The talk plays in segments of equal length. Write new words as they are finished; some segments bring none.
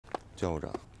教务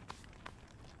长，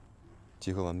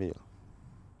集合完毕了。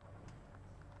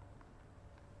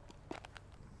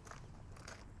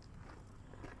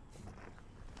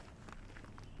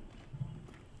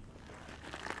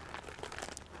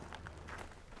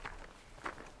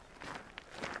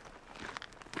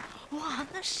哇，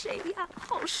那谁呀？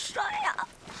好帅呀！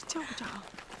教务长。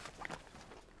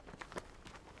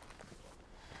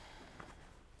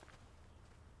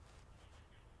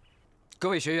 各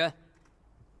位学员，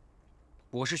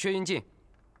我是薛云静，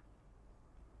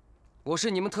我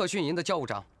是你们特训营的教务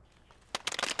长。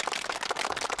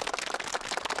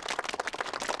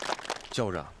教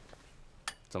务长，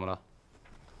怎么了？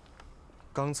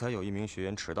刚才有一名学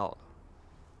员迟到了，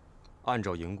按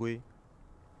照营规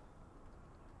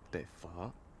得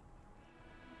罚。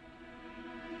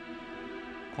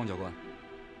邝教官，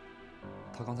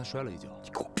他刚才摔了一跤。你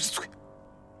给我闭嘴！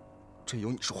这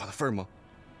有你说话的份儿吗？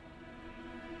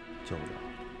 教务长，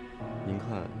您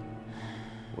看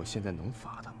我现在能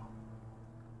罚他吗？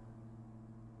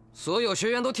所有学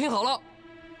员都听好了，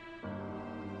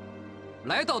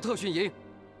来到特训营，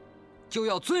就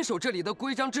要遵守这里的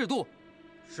规章制度。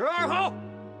12号，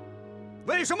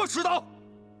为什么迟到？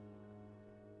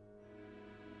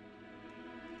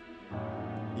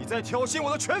你在挑衅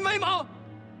我的权威吗？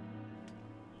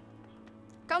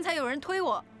刚才有人推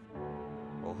我。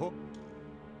哦吼。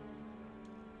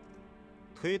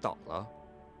 推倒了？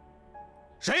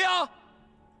谁呀？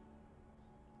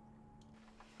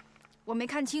我没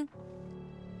看清。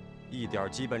一点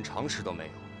基本常识都没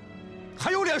有，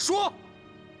还有脸说？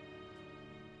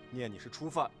念你是初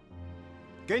犯，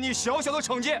给你小小的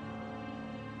惩戒。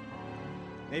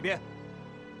那边，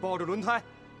抱着轮胎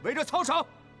围着操场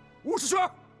50圈，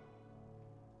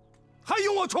还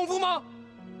用我重复吗？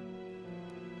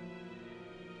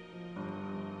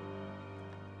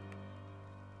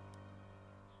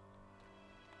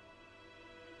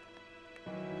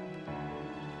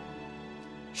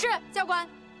 是教官。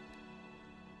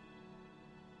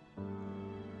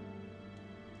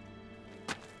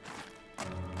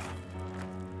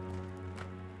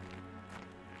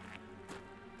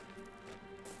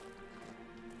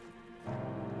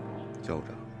教务长，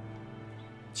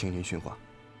请您训话。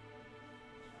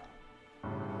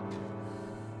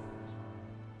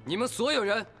你们所有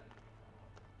人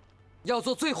要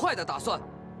做最坏的打算，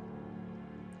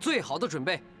最好的准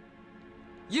备，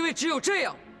因为只有这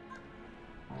样。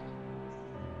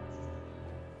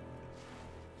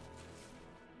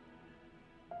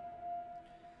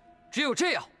 只有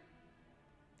这样，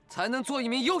才能做一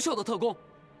名优秀的特工。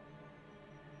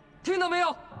听到没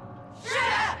有？是。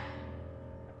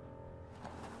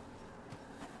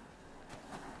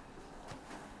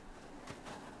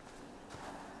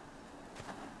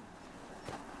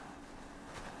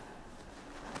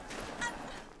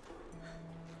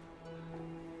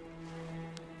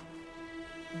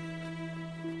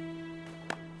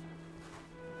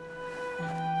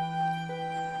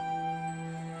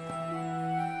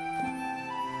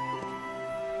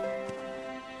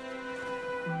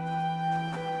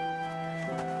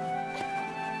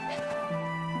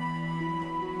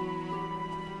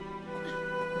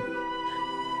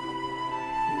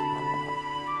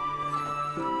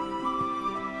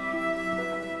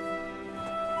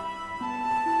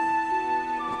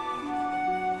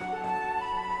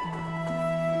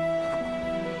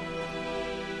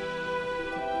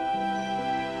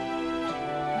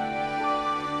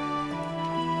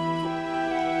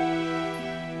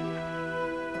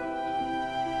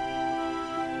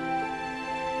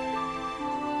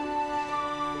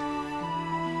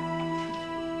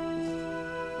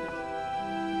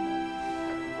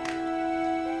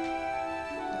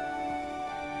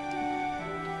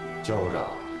教务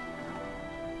长，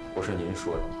不是您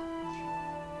说的吗？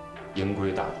营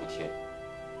规大如天，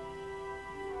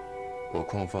我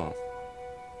邝放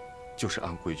就是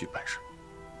按规矩办事。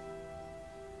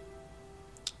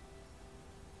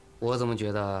我怎么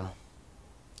觉得，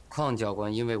邝教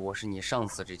官因为我是你上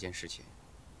司这件事情，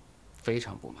非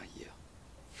常不满意啊？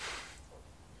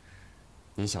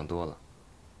您想多了，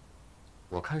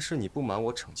我看是你不满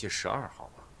我惩戒12号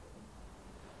吧？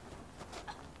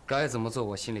 该怎么做，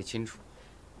我心里清楚。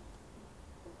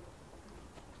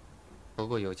不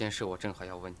过有件事我正好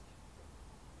要问你：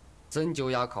曾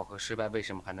九雅考核失败，为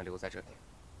什么还能留在这里？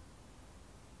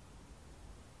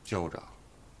教务长，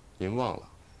您忘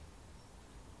了，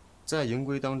在营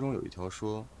规当中有一条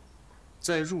说，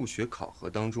在入学考核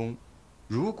当中，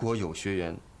如果有学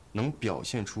员能表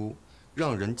现出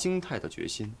让人惊叹的决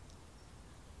心，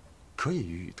可以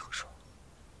予以特赦。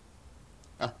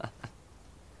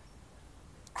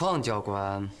邝教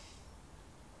官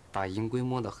把营规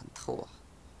摸得很透啊。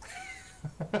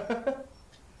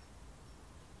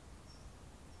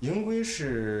营规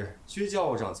是薛教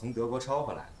务长从德国抄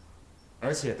回来的，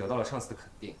而且得到了上司的肯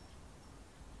定。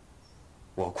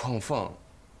我矿放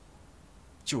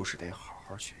就是得好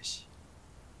好学习。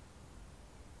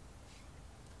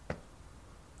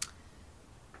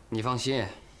你放心，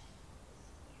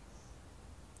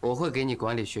我会给你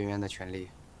管理学员的权利，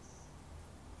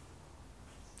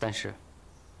但是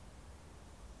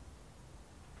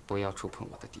不要触碰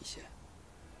我的底线。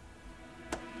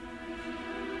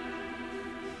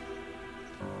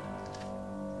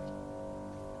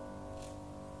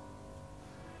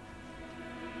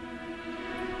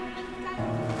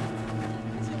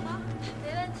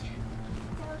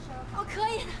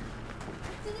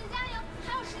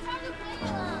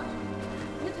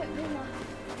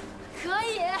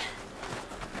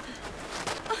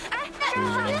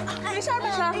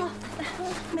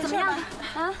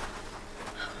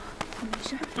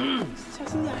 小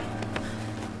心点。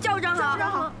教务长好。教务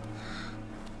长好。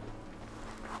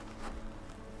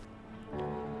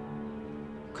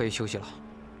可以休息了。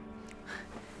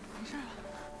没事了。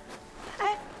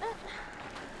哎，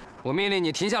我命令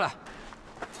你停下来。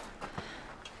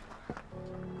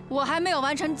我还没有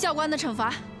完成教官的惩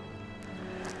罚。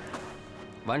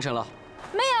完成了。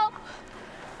没有。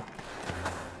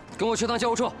跟我去趟教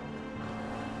务处。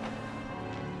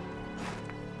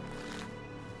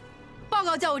 报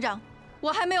告教务长，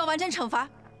我还没有完成惩罚，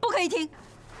不可以停。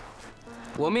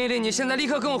我命令你现在立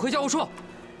刻跟我回教务处。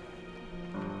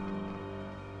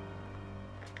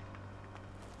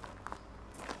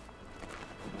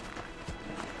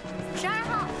12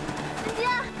号，文杰，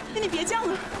那你别犟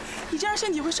了，你这样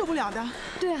身体会受不了的。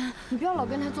对啊，你不要老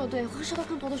跟他作对，会受到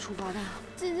更多的处罚的。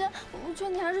姐姐，我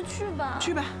劝你还是去吧。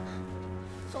去吧，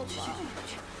走吧。去，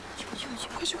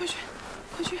快去，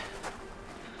快去。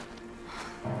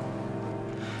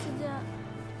 姐姐，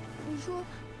你说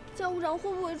教务长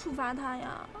会不会处罚他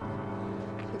呀？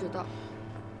不知道。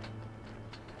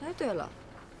哎，对了，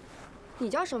你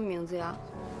叫什么名字呀？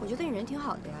我觉得你人挺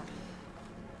好的呀。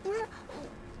不是，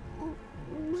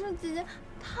不是姐姐，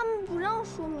他们不让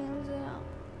说名字呀。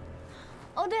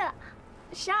哦，对了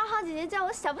，12号姐姐叫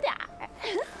我小不点儿。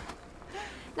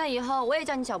那以后我也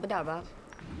叫你小不点儿吧。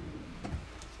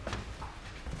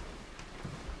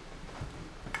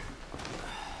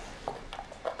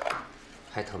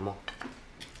 还疼吗？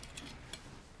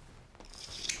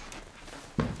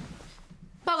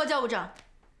报告教务长，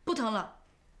不疼了。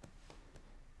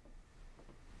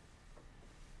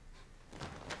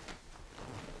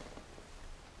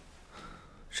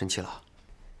生气了？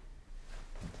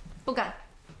不敢。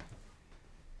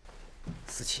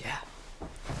思琪，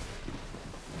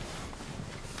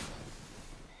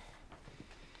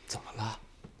怎么了？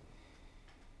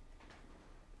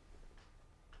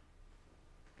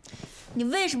 你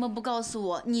为什么不告诉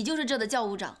我，你就是这的教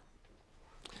务长？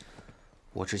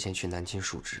我之前去南京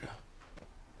述职，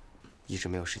一直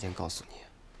没有时间告诉你。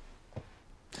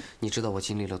你知道我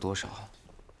经历了多少，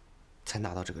才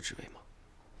拿到这个职位吗？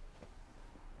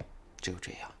只有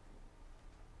这样，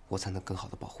我才能更好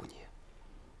的保护你。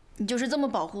你就是这么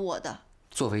保护我的？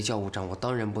作为教务长，我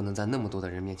当然不能在那么多的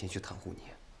人面前去袒护你。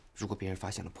如果别人发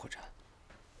现了破绽，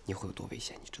你会有多危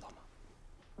险，你知道吗？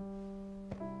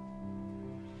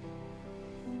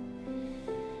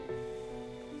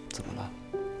 怎么了？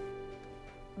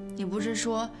你不是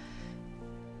说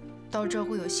到这儿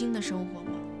会有新的生活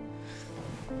吗？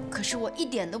可是我一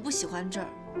点都不喜欢这儿。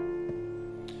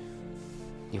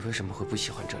你为什么会不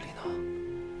喜欢这里呢？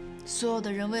所有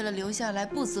的人为了留下来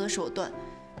不择手段，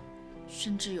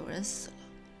甚至有人死了。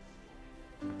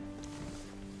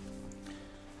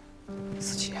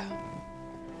思琪，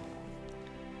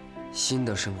新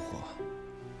的生活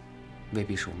未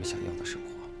必是我们想要的生活。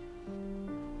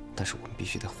 但是我们必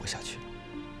须得活下去，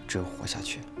只有活下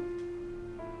去，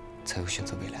才有选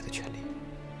择未来的权利。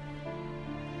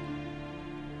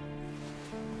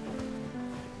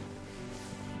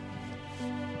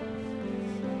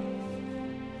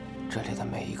这里的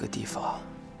每一个地方，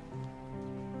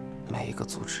每一个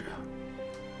组织，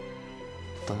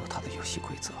都有它的游戏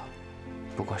规则，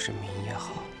不管是明也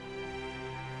好，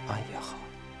暗也好，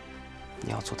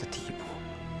你要做的第一步，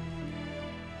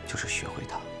就是学会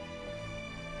它。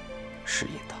 适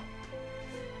应它，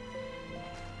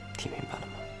听明白了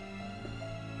吗？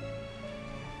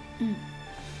嗯，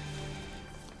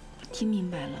听明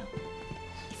白了。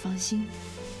你放心，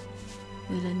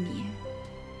为了你，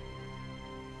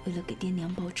为了给爹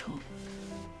娘报仇，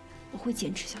我会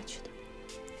坚持下去的。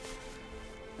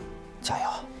加油！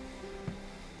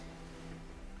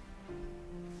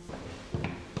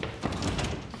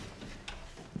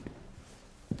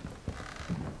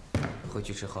回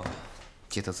去之后，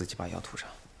记得自己把药涂上。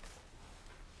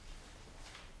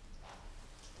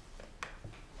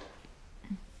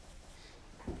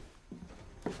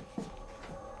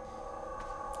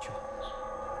去。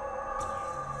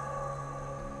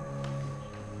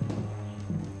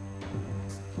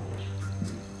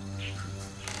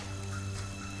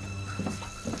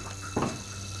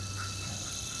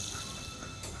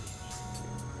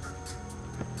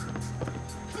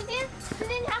子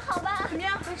金，你还好吧？怎么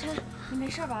样？微尘，你没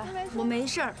事吧？没事我没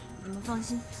事儿，你们放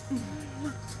心。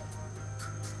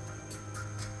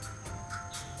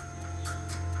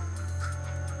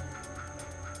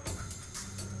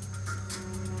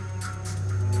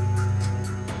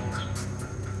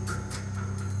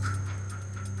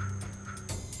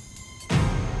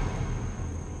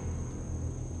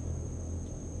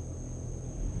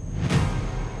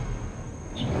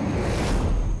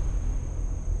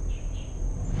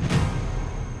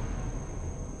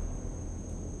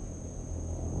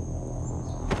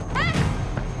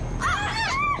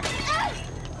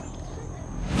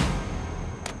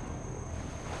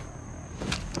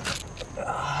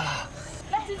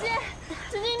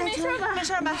没事吧？没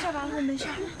事吧？没事吧？我没事。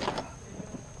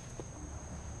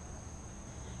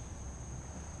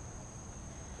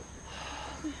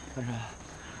丹晨，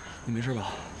你没事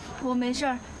吧？我没事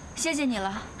儿，谢谢你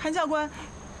了。韩教官，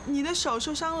你的手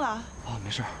受伤了？啊，没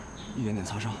事，一点点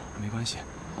擦伤，没关系。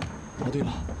哦，对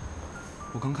了，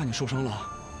我刚看你受伤了，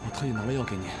我特意拿了药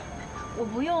给你。我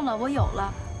不用了，我有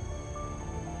了。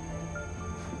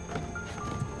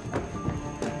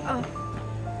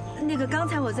那个刚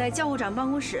才我在教务长办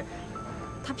公室，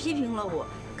他批评了我，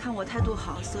看我态度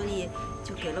好，所以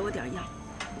就给了我点药。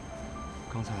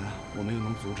刚才我没有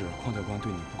能阻止邝教官对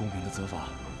你不公平的责罚，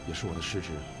也是我的失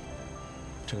职。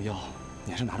这个药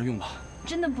你还是拿着用吧。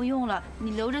真的不用了，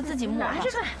你留着自己抹吧。拿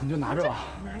着吧，你就拿着吧。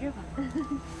拿着吧。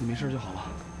你没事就好了。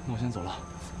那我先走了。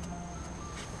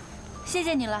谢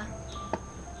谢你了。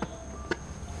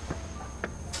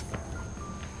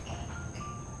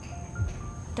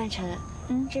丹晨，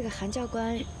这个韩教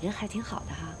官人还挺好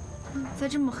的哈。在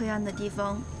这么黑暗的地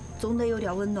方，总得有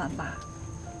点温暖吧。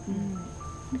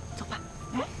走吧。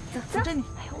哎，走着你。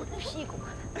哎呦，我的屁股！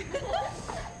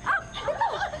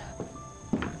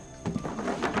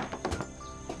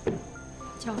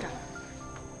教务长。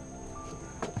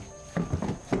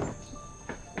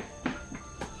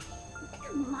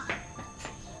干嘛？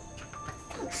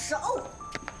放手！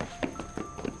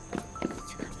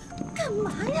干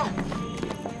嘛呀？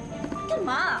干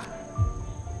嘛？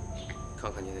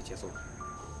看看你的节奏。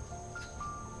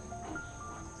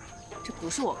这不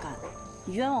是我干的，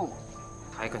你冤枉我！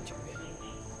还敢狡辩？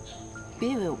别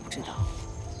以为我不知道，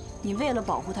你为了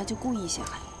保护他就故意陷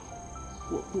害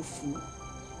我，我不服。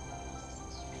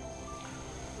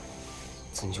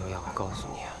曾九要我告诉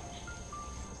你啊，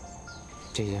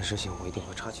这件事情我一定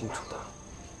会查清楚的。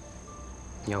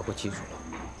你要给我记住了，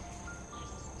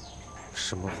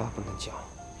什么话不能讲，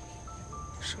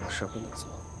什么事不能做。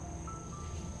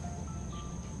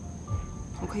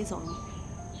我可以走了吗？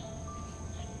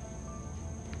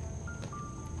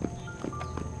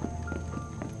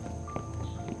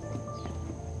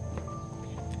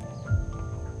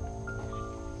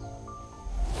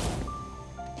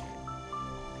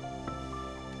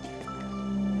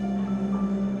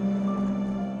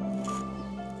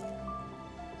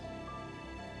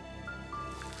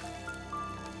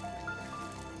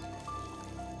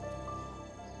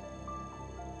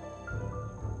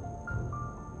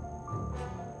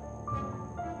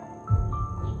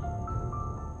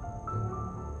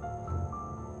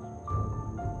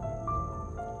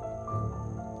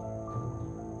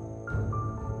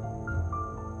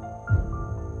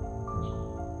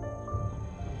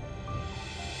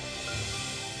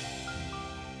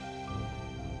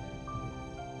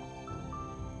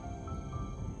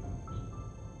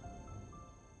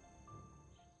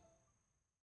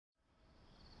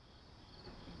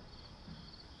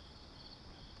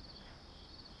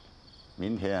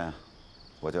明天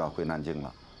我就要回南京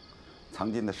了，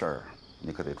藏金的事儿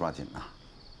你可得抓紧呐。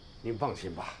您放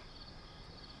心吧，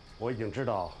我已经知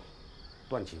道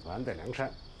段启凡在梁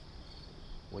山，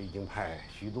我已经派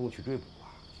徐东去追捕了。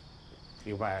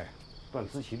另外，段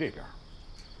思琪这边，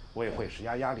我也会施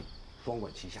加压力，双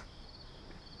管齐下。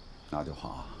那就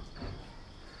好。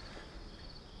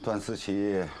段思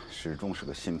琪始终是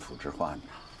个心腹之患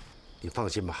呐。你放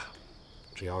心吧，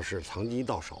只要是藏金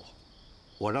到手，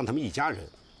我让他们一家人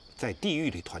在地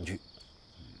狱里团聚。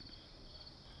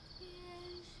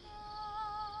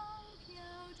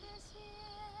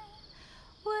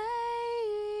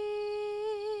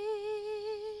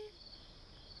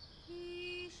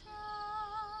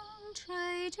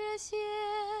吹着这些微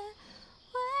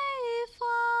风。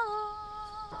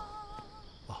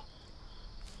哦，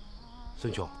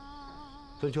孙兄，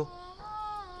孙兄，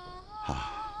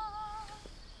啊，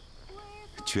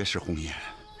绝世红颜，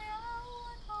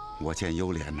我见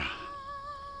犹怜呐。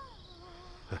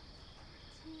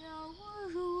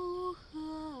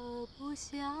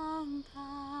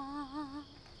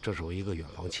这是我一个远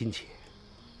房亲戚，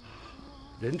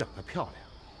人长得漂亮，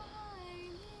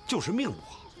就是命不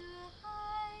好。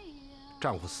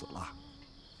丈夫死了，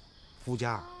夫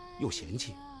家又嫌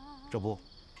弃，这不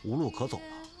无路可走了，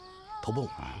投奔我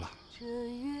们了。这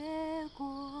月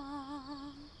光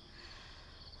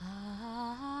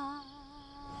啊！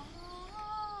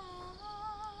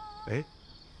哎，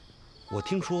我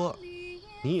听说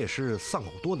你也是丧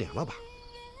偶多年了吧？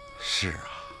是啊。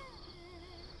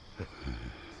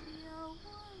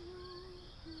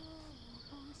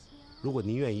如果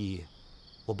您愿意，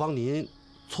我帮您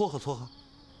撮合撮合。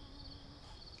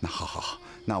那好，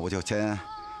那我就先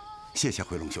谢谢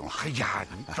回龙兄了。哎呀，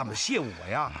你怎么谢我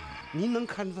呀？您能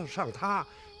看得上他，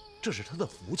这是他的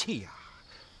福气呀。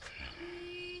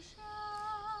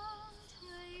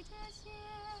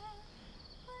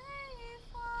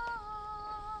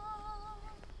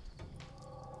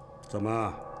怎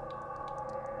么，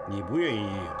你不愿意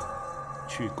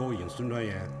去勾引孙专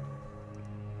员？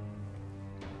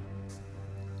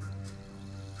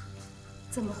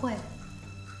怎么会？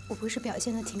我不是表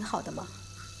现得挺好的吗？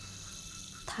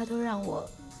他都让我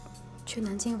去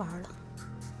南京玩了。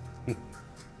哼，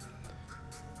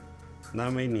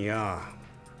难为你啊，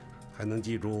还能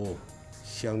记住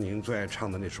香凝最爱唱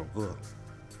的那首歌，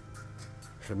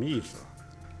什么意思？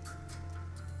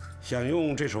想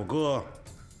用这首歌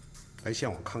来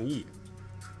向我抗议？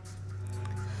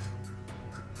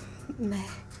没。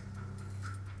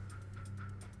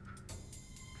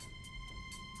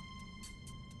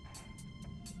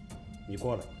你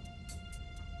过来。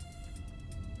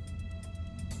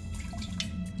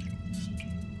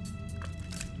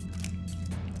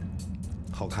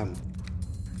好看吗？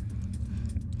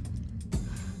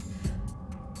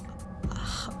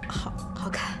好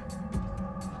看。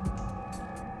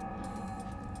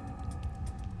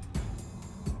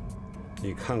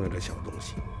你看看这小东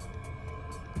西，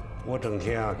我整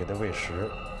天啊给它喂食，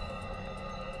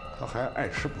它还爱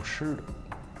吃不吃的。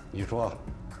你说，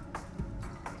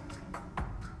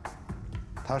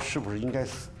它是不是应该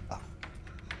死啊？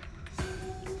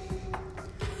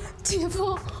姐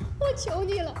夫，我求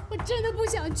你了，我真的不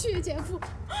想去，姐夫，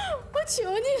我求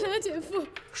你了，姐夫。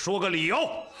说个理由。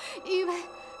因为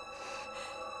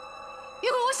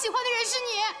我喜欢的人是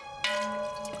你。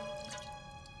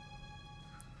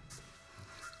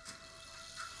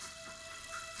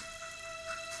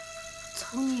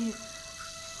从你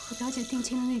和表姐定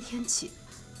亲的那天起，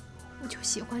我就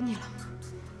喜欢你了。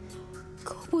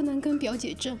可我不能跟表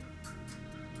姐争。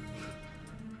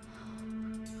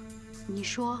你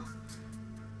说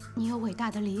你有伟大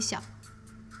的理想，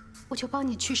我就帮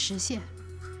你去实现。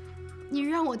你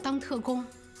让我当特工，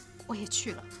我也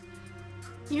去了；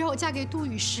你让我嫁给杜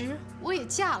宇石，我也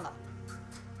嫁了。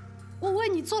我为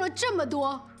你做了这么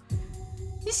多，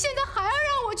你现在还要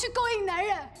让我去勾引男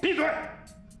人？闭嘴！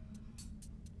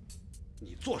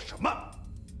你做什么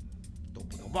都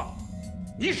不能忘了，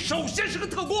你首先是个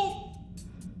特工。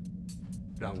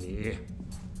让你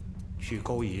去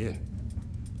勾引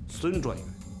孙专员，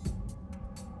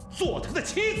做他的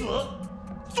妻子，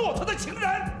做他的情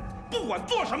人，不管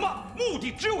做什么，目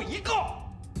的只有一个：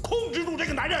控制住这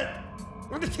个男人，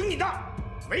让他听你的，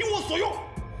为我所用。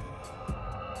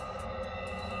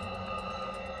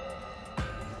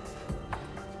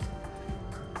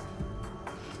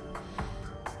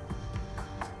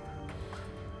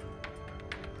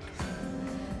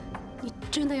你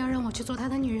真的要让我去做他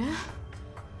的女人？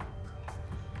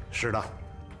是的。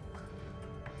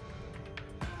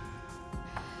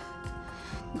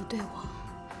你对我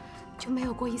就没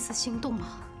有过一丝心动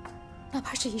吗？哪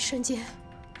怕是一瞬间、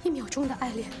1秒钟的爱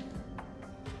恋。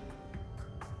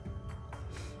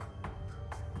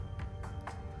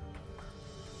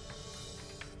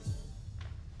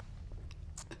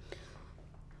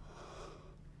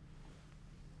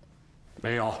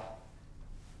没有。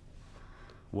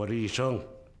我这一生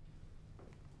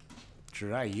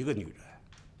只爱一个女人，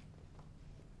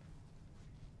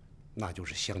那就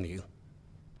是香凝。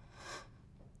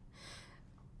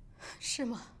是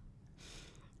吗？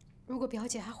如果表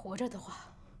姐还活着的话，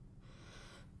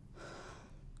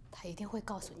她一定会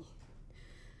告诉你，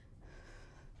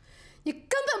你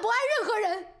根本不爱任何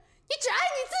人，你只爱你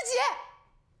自己。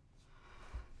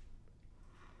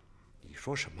你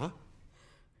说什么？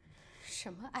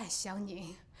什么爱香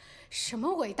凝，什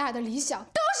么伟大的理想，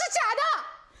都是假的！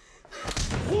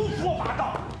胡说八道！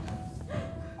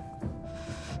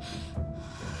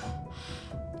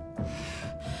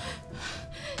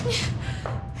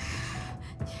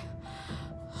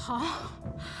好，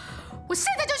我现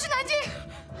在就去南京。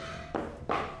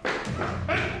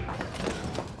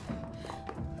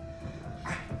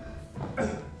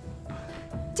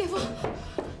姐夫，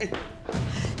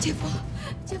姐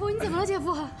夫，你怎么了，姐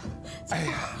夫？哎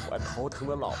呀，我头疼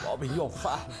的老毛病又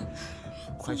犯了，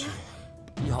快去，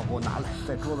药给我拿来，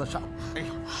在桌子上。哎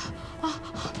呦，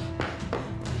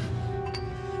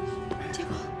姐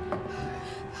夫，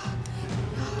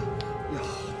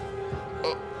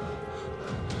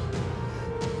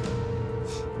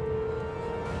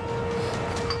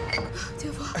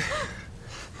姐夫，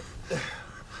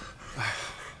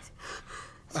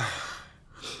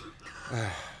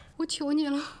我求你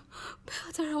了，不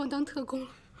要再让我当特工了，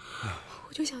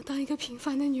我就想当一个平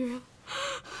凡的女人，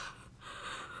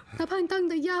哪怕你当你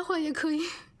的丫鬟也可以，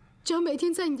只要每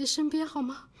天在你的身边，好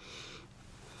吗？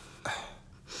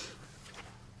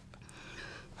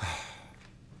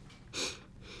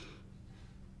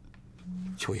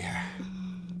秋叶，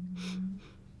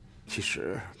其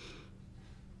实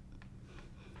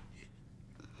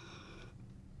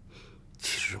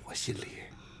我心里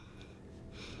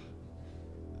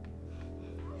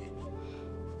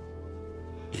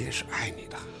也是爱你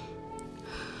的。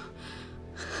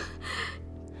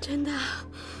真的？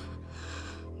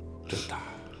真的。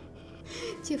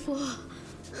姐夫，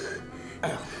哎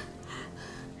呀，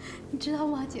你知道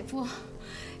吗，姐夫，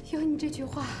有你这句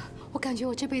话，我感觉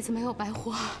我这辈子没有白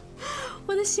活，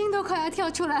我的心都快要跳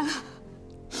出来了。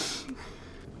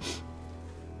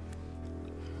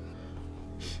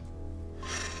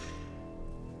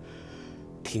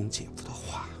听姐夫的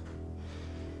话，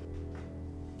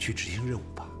去执行任务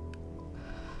吧。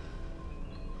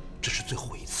这是最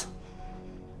后一次，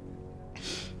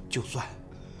就算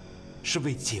是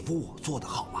为姐夫我做的，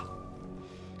好吗？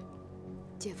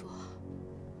姐夫，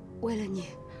为了你，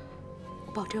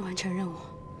我保证完成任务。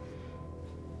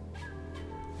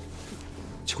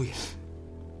秋叶，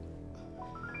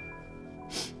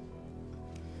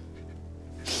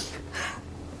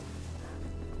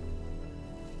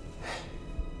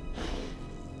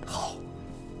好，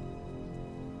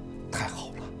太好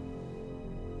了。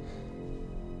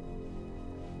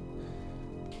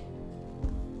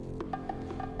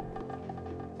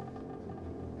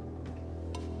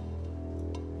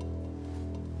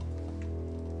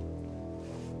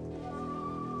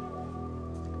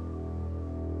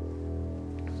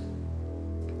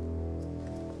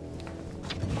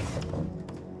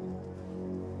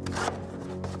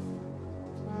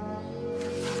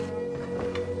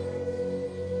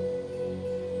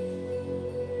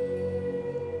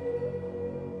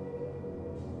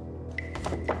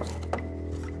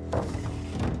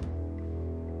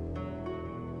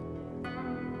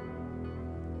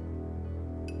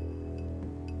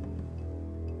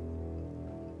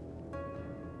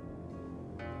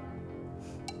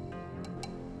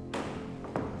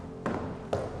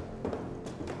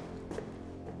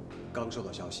刚收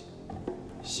到消息，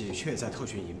喜鹊在特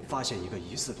训营发现一个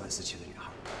疑似段思琪的女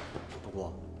孩，不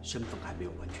过身份还没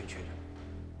有完全确认。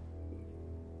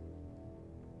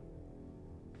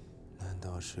难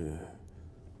道是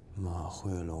马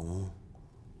慧龙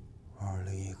玩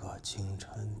了一个金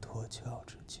蝉脱壳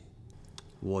之计？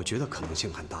我觉得可能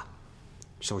性很大。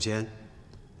首先，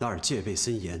那儿戒备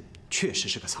森严，确实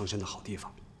是个藏身的好地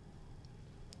方。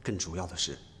更主要的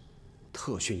是，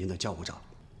特训营的教务长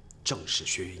正是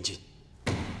薛云金。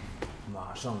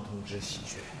马上通知喜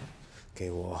鹊，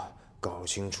给我搞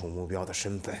清楚目标的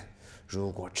身份。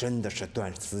如果真的是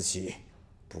段思琪，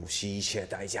不惜一切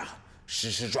代价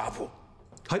实施抓捕。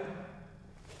嘿。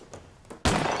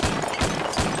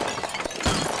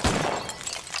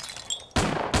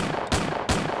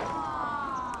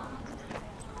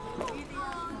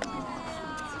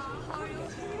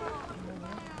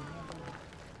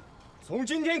从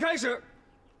今天开始，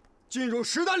进入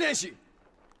实弹练习。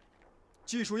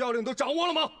技术要领都掌握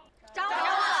了吗？掌握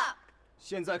了。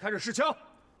现在开始试枪。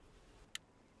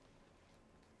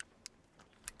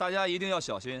大家一定要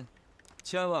小心，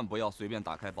千万不要随便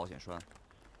打开保险栓。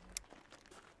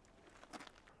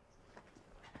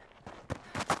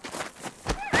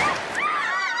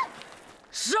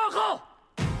12号，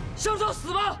想找死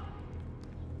吗？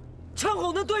枪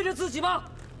口能对着自己吗？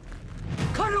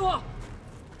看着我，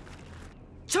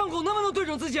枪口能不能对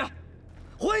准自己？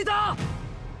回答，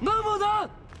能不能？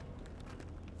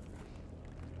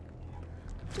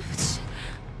对不起，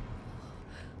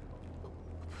我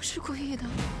不是故意的。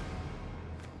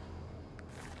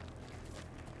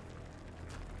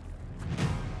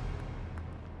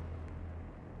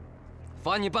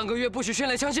罚你半个月不许训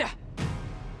练枪械。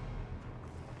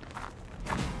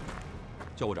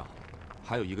教务长，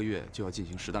还有1个月就要进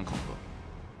行实弹考核，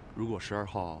如果12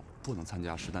号不能参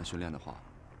加实弹训练的话，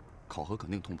考核肯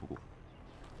定通不过。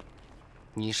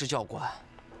你是教官，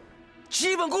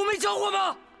基本功没教过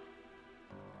吗？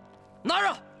拿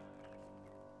着。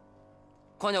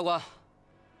匡教官，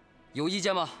有意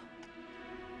见吗？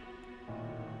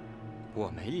我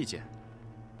没意见，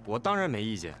我当然没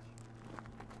意见，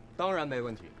当然没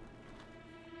问题。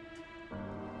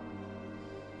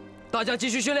大家继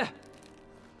续训练，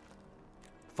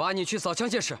罚你去扫枪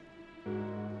械室，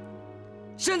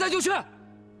现在就去。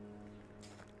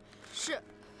是。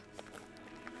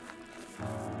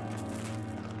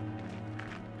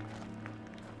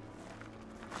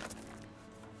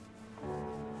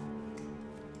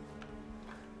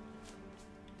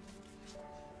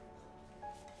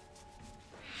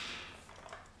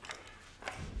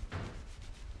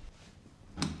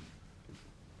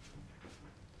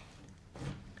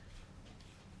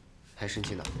还生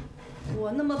气呢？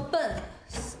我那么笨，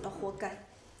死了活该。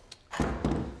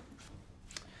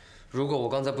如果我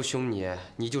刚才不凶你，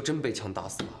你就真被枪打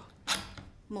死了。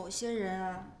某些人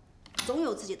啊，总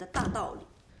有自己的大道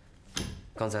理。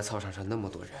刚才操场上那么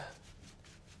多人，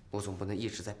我总不能一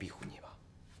直在庇护你吧？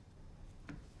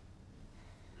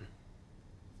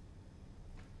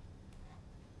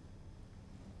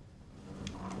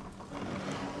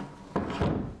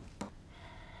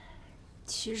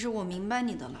其实我明白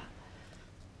你的了，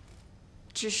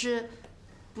只是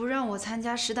不让我参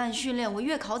加实弹训练，我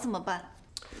月考怎么办？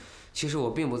其实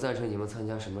我并不赞成你们参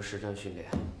加什么实战训练。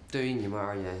对于你们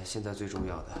而言，现在最重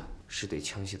要的是对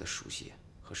枪械的熟悉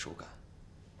和手感。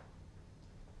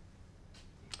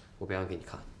我表演给你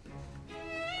看。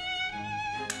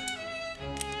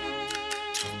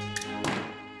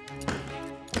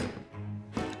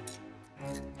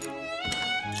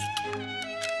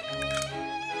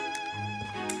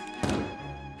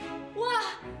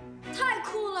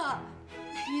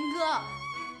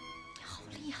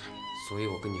所以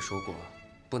我跟你说过，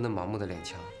不能盲目的练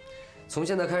枪。从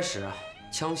现在开始，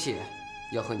枪械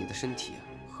要和你的身体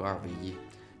合二为一，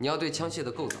你要对枪械的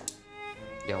构造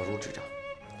了如指掌。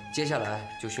接下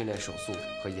来就训练手速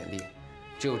和眼力，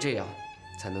只有这样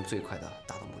才能最快的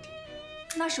达到目的。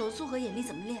那手速和眼力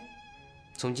怎么练？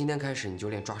从今天开始你就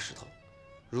练抓石头，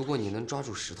如果你能抓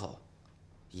住石头，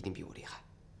一定比我厉害。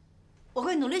我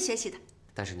会努力学习的。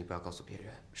但是你不要告诉别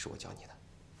人是我教你的。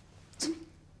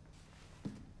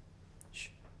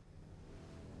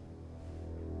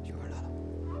有人来了。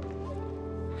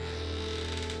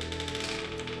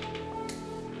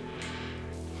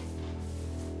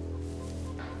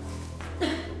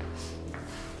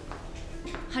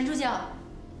韩主教，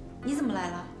你怎么来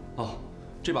了？哦，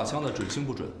这把枪的准星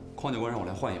不准，匡教官让我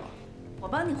来换一把。我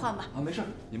帮你换吧。啊，没事，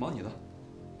你忙你的。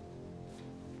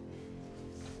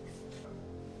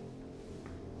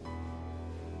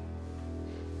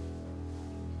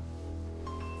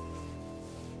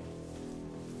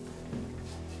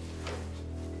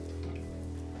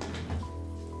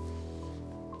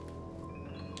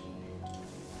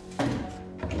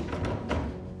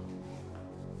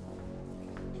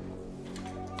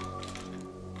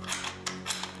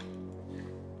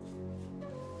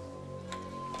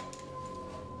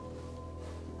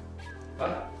哎，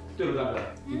对了，战士，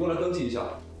你过来登记一下。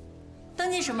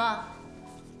登记什么？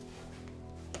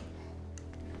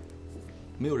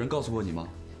没有人告诉过你吗？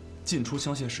进出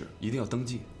枪械室一定要登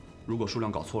记，如果数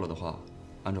量搞错了的话，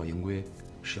按照营规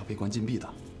是要被关禁闭的。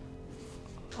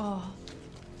哦，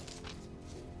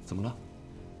怎么了？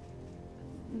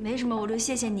没什么，我就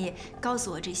谢谢你告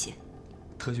诉我这些。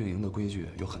特训营的规矩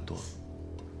有很多，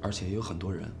而且也有很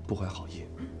多人不怀好意。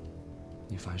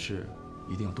你凡事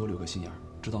一定要多留个心眼儿，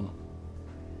知道吗？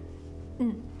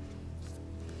嗯，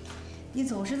你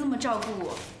总是这么照顾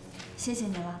我，谢谢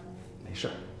你了。没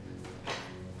事。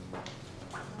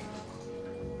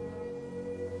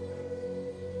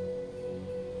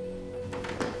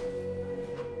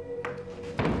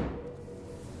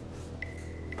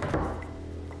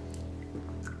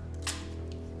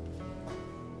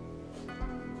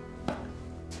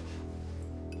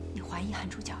你怀疑韩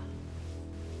主教？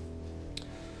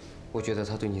我觉得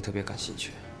他对你特别感兴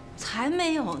趣。才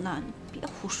没有呢！你别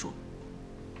胡说。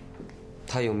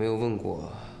他有没有问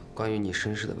过关于你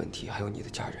身世的问题，还有你的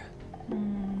家人？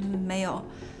没有，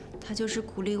他就是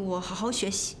鼓励我好好学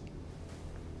习。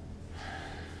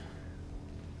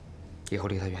以后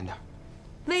离他远点。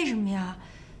为什么呀？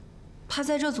他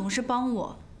在这总是帮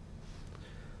我。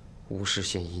无事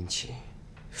献殷勤，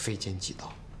非奸即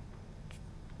盗。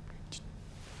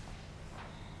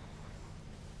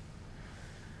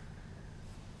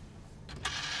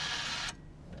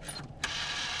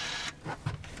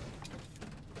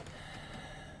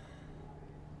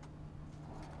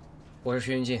我是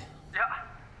徐云进。呀，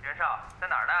袁绍在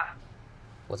哪儿呢？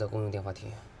我在公用电话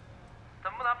亭。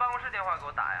怎么不拿办公室电话给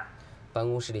我打呀？办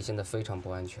公室里现在非常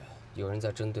不安全，有人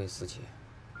在针对思琪。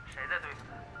谁在对付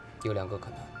他？有2个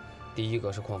可能，第一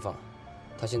个是KungFu，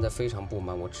他现在非常不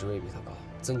满我职位比他高，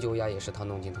曾九雅也是他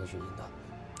弄进特训营的。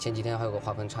前几天还有个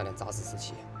花盆差点砸死思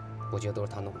琪，我觉得都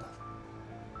是他弄的。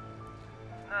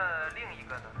那另一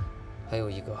个呢？还有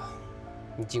一个，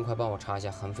你尽快帮我查一下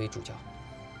韩非主教，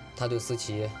他对思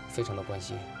琪非常的关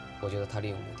心，我觉得他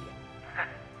另有目的。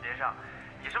袁绍，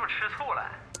你是不是吃醋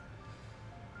了？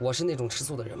我是那种吃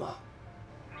醋的人吗？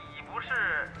你不是，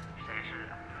谁是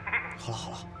啊？好了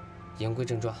好了，言归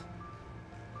正传，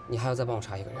你还要再帮我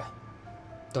查一个人，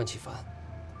段启凡，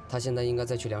他现在应该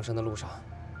在去梁山的路上，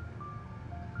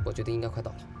我觉得应该快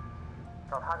到了。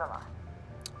找他干嘛？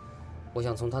我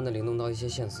想从他那里弄到一些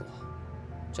线索，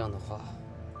这样的话，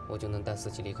我就能带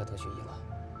思琪离开特训营了。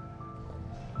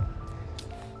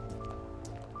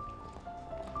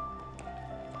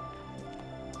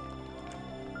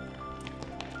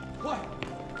喂，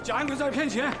贾英贵在骗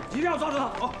钱，一定要抓住他！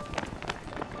啊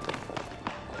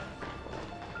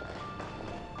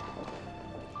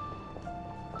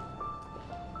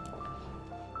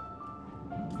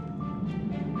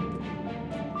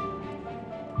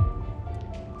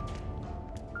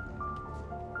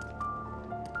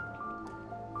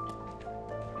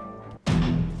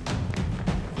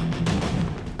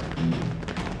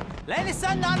！Ladies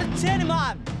and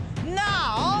gentlemen,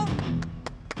 now,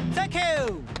 thank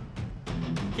you.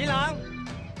 新郎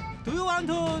 ，Do you want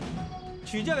to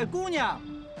娶这位姑娘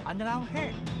and love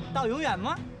her 到永远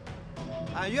吗？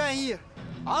俺愿意。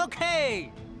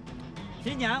OK。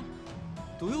新娘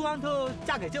 ，Do you want to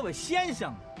嫁给这位先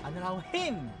生 and love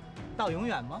him 到永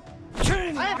远吗？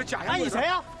去你个假洋鬼子！你谁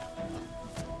呀？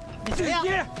你谁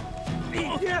呀？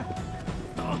你爹！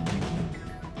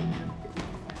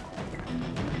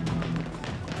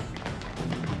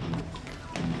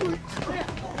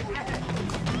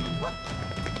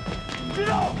知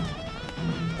道。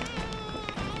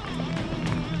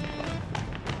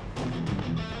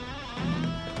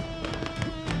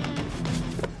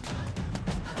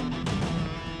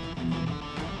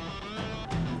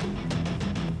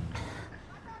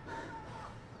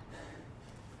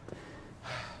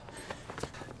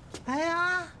哎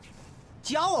呀，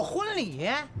教我婚礼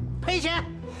赔钱！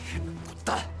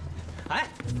蛋！哎，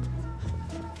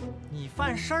你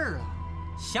犯事儿了，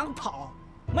想跑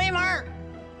没门儿！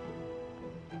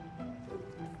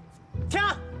停！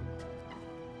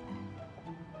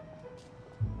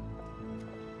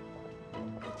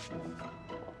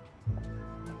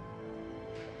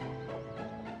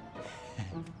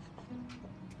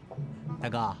大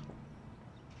哥，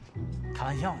开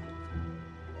玩笑呢。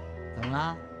怎么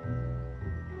了？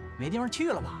没地方去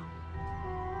了吧？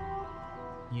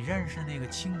你认识那个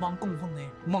青帮供奉的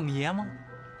猛爷吗？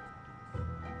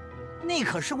那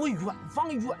可是我远方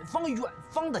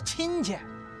的亲戚，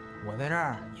我在这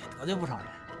儿也得罪不少人。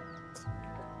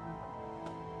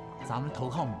咱们投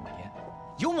靠猛爷，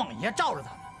有猛爷罩着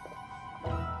咱们，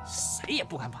谁也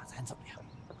不敢把咱怎么样。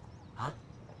啊？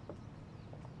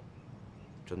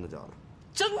真的假的？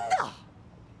真的。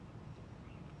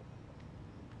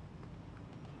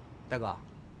大哥，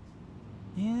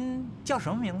您叫什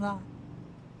么名字啊？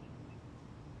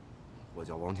我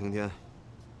叫王青天，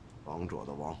王者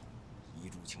的王，一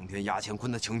柱擎天压乾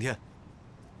坤的擎天，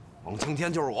王青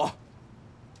天就是我。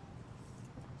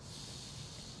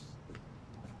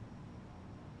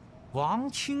王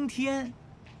青天，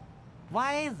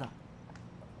歪子，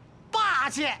霸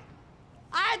气！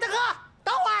哎，大哥，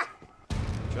等会儿。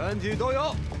全体都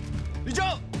有，立正。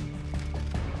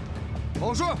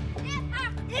报数。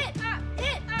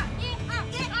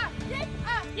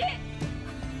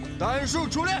单数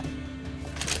出列。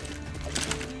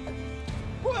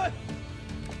过来。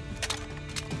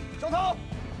上头。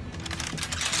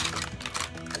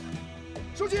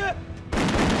收起。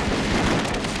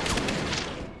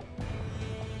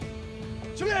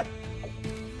起立。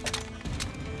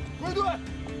归队。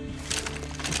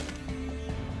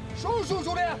手术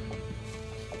出列。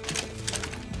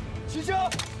起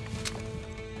枪。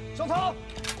上膛。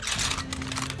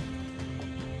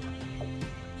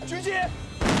狙击。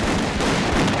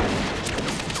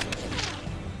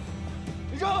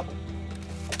立正。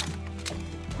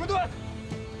归队。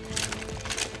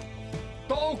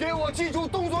都给我记住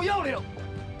动作要领。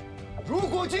如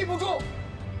果记不住，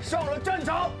上了战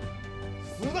场，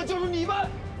死的就是你们。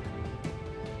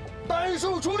单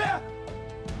数出列。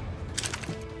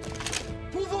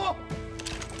匍匐。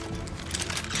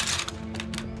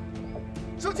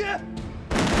升起。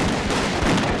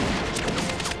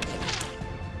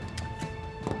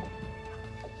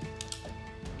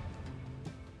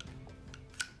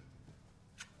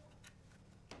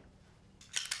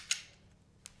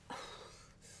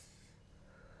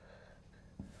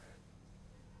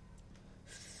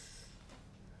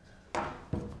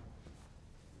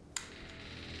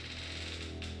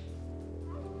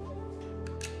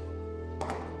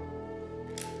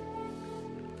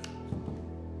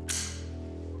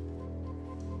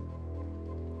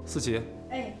思琪。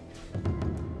哎。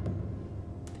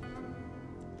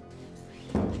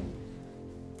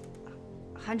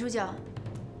韩主角，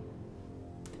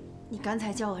你刚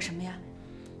才叫我什么呀？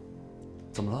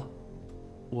怎么了？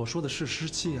我说的是湿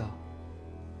气啊。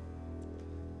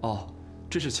哦，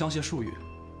这是枪械术语，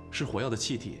是火药的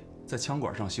气体在枪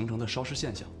管上形成的烧湿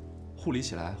现象，护理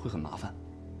起来会很麻烦。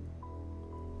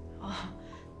哦，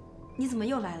你怎么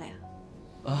又来了呀？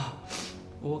啊，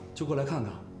我就过来看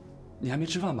看。你还没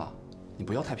吃饭吧？你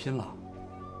不要太拼了。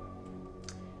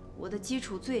我的基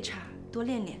础最差，多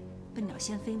练练，笨鸟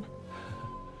先飞嘛。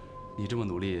你这么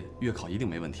努力，月考一定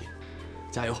没问题，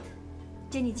加油！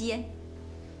借你吉言。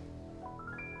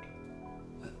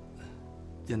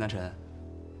燕南辰，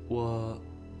我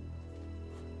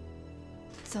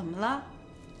怎么了？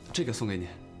这个送给你。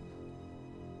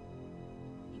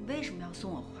你为什么要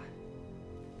送我花？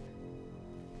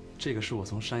这个是我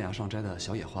从山崖上摘的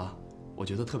小野花，我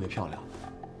觉得特别漂亮。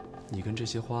你跟这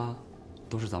些花，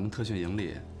都是咱们特训营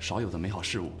里少有的美好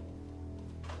事物，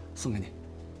送给你。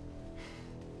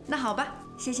那好吧，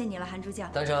谢谢你了，韩主教。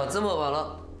团长，这么晚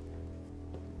了，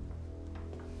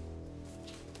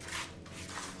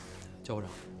教务长，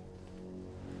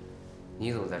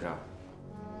你怎么在这儿？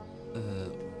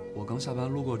我刚下班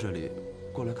路过这里，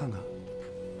过来看看。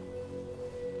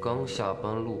刚下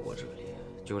班路过这里，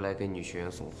就来给女学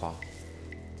员送花，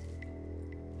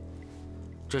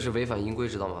这是违反营规，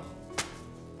知道吗？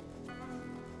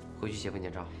回去写份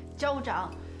检查。教务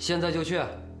长，现在就去。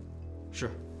是。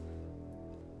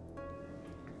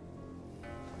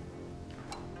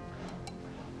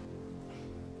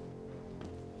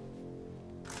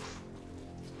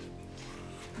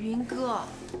云哥，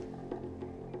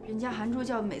人家韩助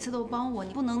教每次都帮我，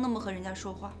你不能那么和人家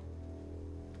说话。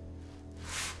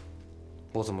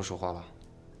我怎么说话了？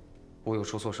我有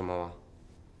说错什么吗？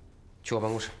去我办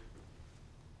公室。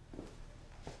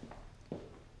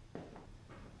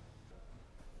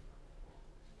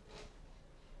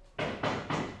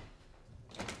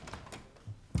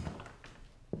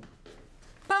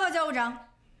报告教务长。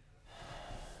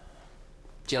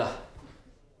进来。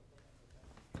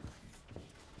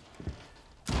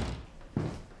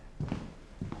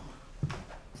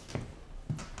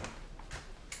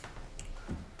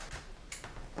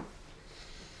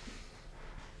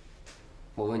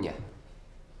我问你，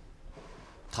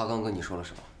他刚跟你说了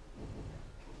什么？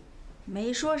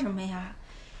没说什么呀，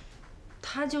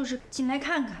他就是进来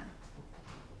看看。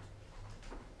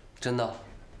真的？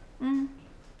嗯。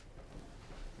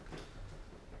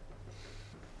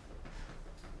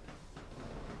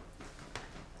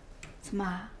怎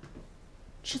么，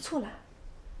吃醋了？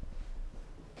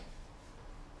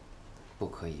不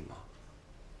可以吗？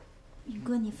云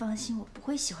哥，你放心，我不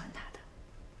会喜欢他的。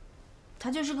他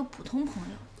就是个普通朋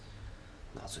友。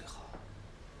那最好。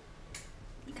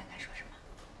你刚才说什么？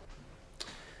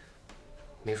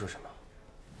没说什么，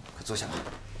快坐下吧。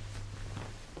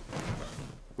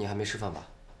你还没吃饭吧？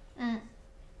嗯。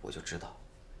我就知道，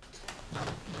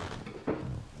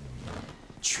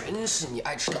全是你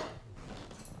爱吃的。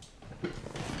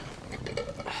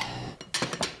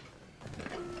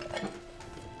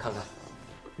看看。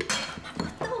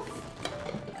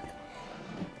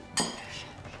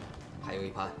还有一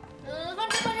盘。放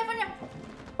这，放这，放这。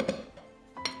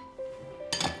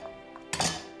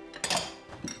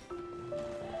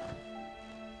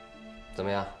怎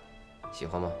么样，喜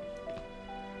欢吗？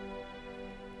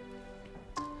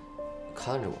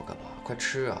看着我干嘛？快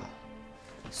吃啊！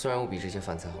虽然我比这些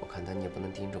饭菜好看，但你也不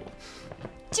能盯着我。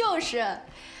就是，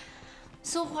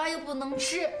送花又不能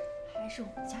吃，还是我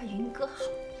们家云哥好。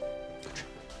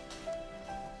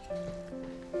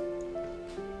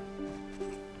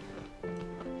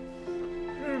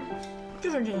就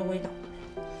是这个味道。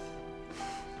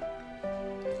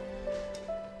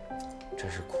真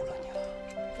是苦了你了。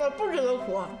我不觉得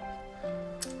苦。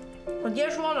我爹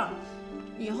说了，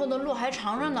以后的路还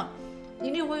长着呢，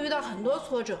一定会遇到很多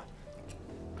挫折。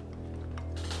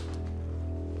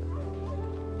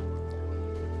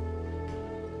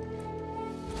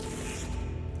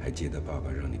还记得爸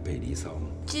爸让你背《离骚》吗？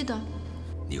记得。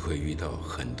你会遇到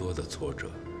很多的挫折，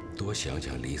多想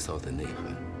想《离骚》的内涵。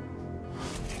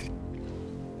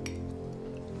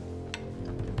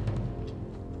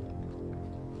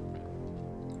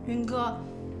云哥，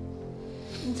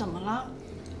你怎么了？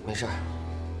没事，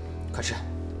快吃，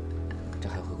这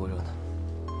还有回锅肉呢。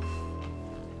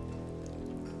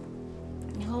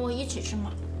你和我一起吃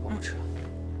吗？我不吃。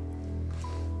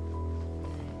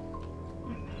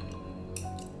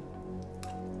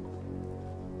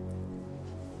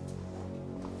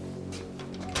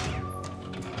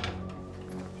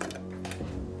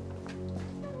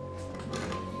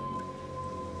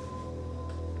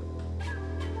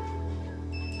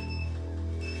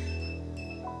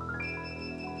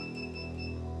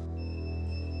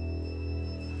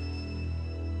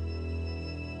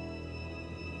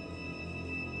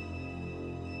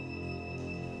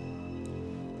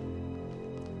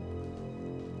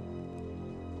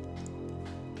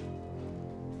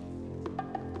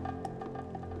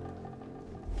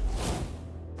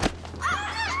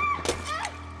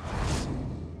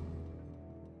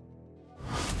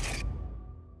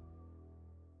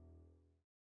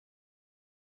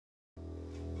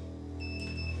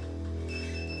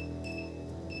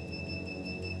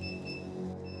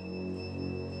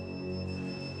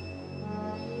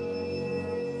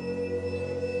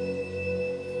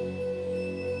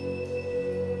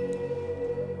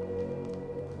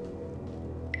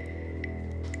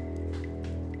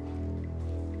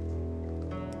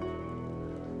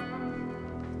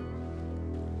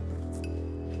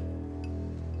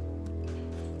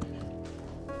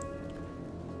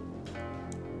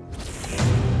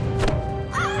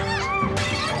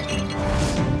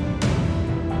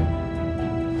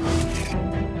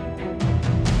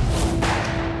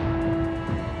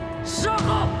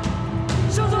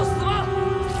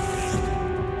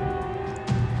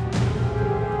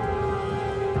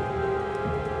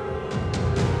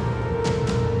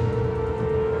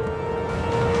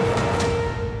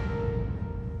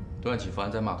段启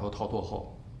帆在码头逃脱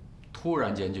后，突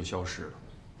然间就消失了。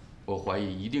我怀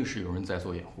疑一定是有人在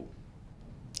做掩护。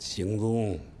行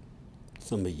踪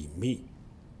这么隐秘，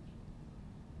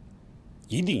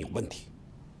一定有问题。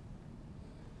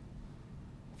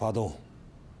发动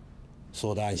所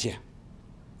有的暗线，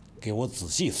给我仔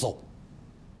细搜。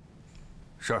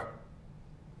是。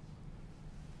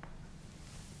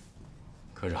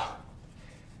科长，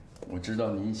我知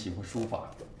道您喜欢书法，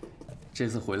这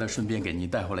次回来顺便给您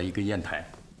带回来一个砚台。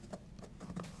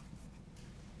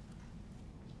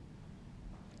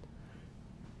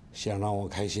想让我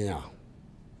开心啊，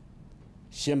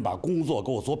先把工作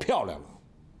给我做漂亮了，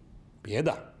别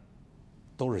的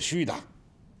都是虚的。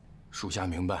属下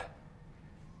明白。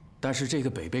但是这个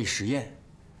北碚石砚，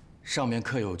上面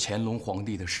刻有乾隆皇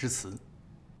帝的诗词。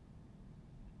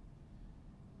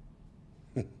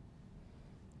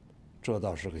这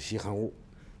倒是个稀罕物，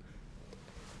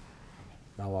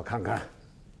让我看看。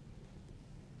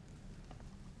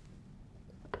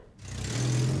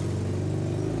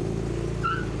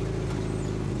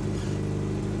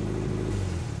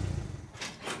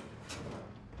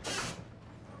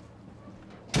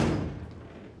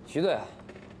徐队，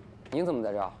您怎么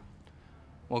在这儿？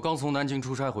我刚从南京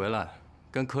出差回来，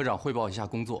跟科长汇报一下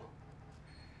工作。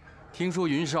听说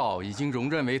云少已经荣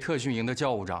任为特训营的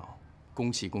教务长。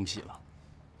恭喜恭喜了！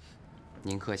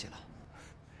您客气了。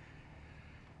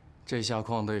这下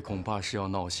矿队恐怕是要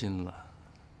闹心了。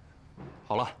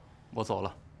好了，我走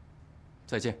了，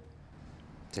再见。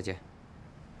再见。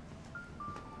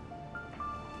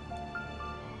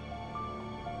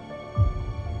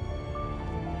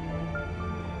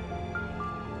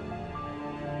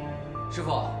师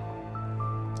傅，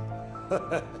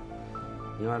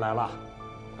宁儿来了，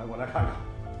快过来看看。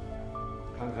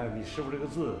看看你师傅这个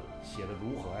字写的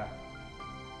如何呀？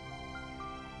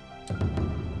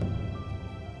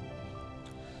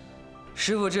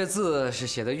师傅这字是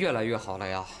写的越来越好了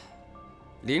呀，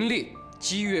凌厉、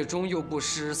激越中又不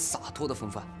失洒脱的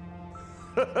风范。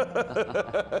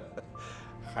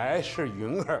还是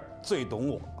云儿最懂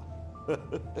我。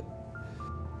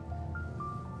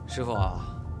师傅啊，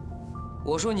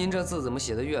我说您这字怎么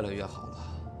写的越来越好了？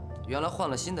原来换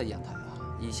了新的砚台啊，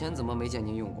以前怎么没见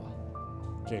您用过？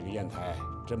这个砚台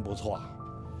真不错啊，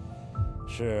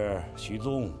是徐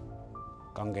宗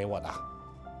刚给我的。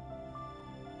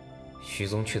徐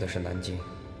宗去的是南京，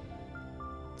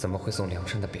怎么会送梁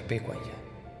山的北碚官砚？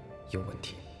有问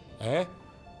题。哎，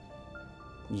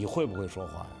你会不会说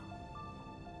话呀？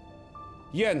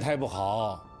砚台不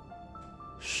好，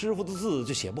师傅的字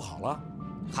就写不好了？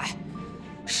嗨，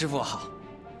师傅好，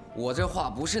我这话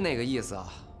不是那个意思啊，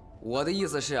我的意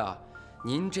思是啊，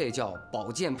您这叫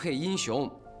宝剑配英雄，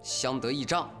相得益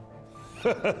彰。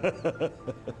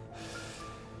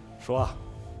说，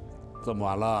这么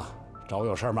晚了，找我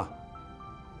有事吗？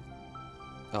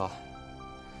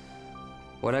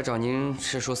我来找您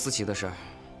是说思琪的事儿。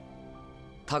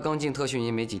他刚进特训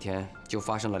营没几天，就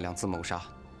发生了2次谋杀，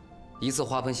一次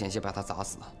花盆险些把他砸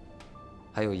死，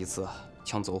还有一次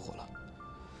枪走火了。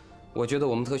我觉得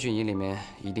我们特训营里面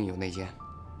一定有内奸。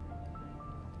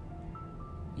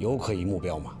有可疑目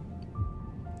标吗？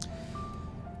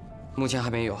目前还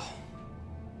没有。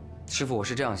师傅，我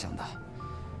是这样想的，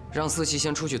让思琪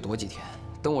先出去躲几天，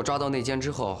等我抓到内奸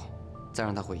之后，再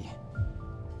让他回营。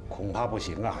恐怕不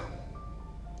行啊。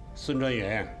孙专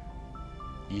员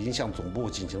已经向总部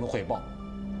进行了汇报，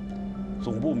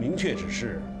总部明确指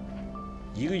示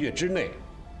，1个月之内，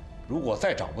如果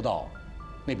再找不到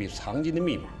那笔藏金的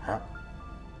密码，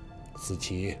思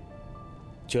琪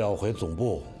就要回总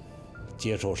部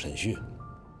接受审讯。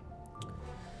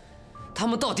他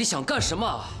们到底想干什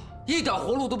么？一点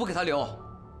活路都不给他留。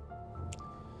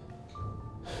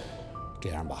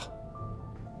这样吧，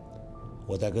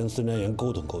我再跟孙专员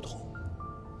沟通沟通。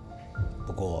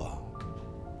不过，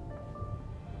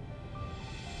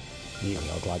你可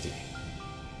要抓紧，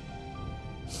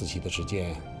思琪的时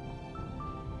间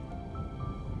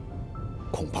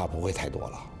恐怕不会太多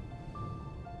了。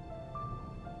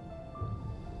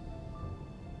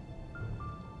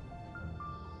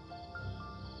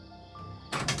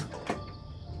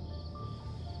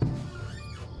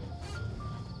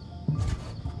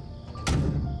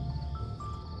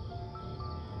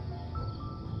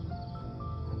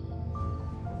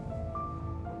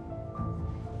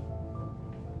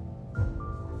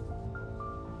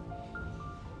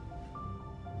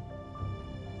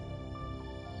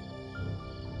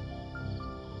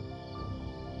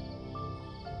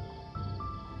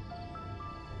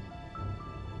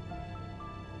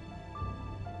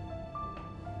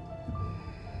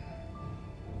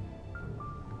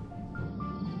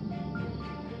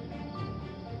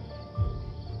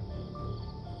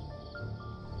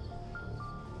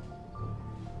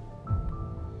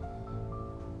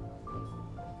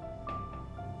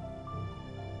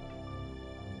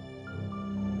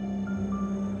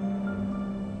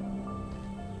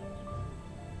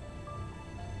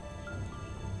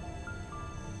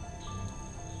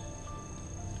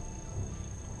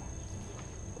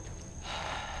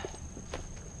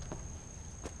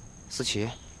思琪，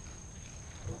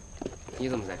你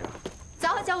怎么在这儿？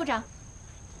早，教务长，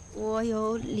我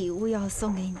有礼物要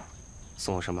送给你。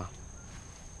送我什么？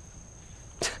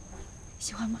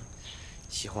喜欢吗？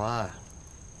喜欢。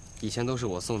以前都是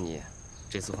我送你，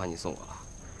这次换你送我了。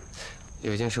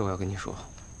有一件事我要跟你说。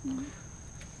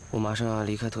我马上要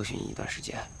离开特训营一段时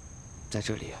间，在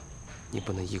这里，你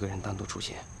不能一个人单独出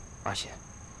现，而且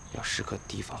要时刻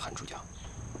提防韩主教。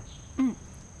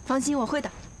放心，我会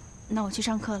的。那我去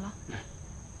上课了。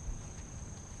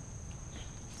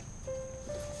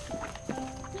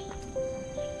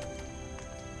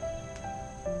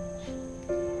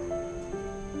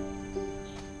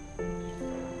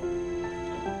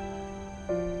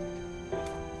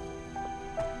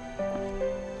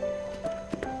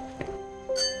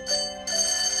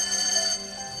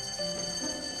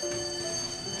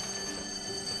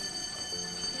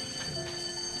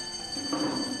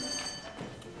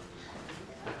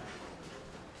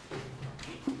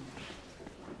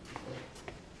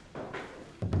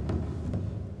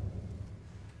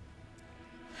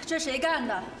这谁干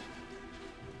的？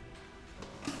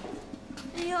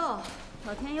哎呦，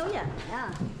老天有眼了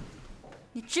呀！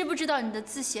你知不知道你的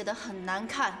字写得很难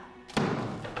看？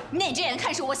你哪只眼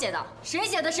看是我写的？谁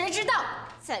写的谁知道？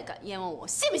再敢冤枉我，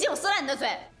信不信我撕烂你的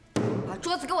嘴？把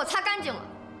桌子给我擦干净了。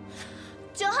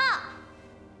9号，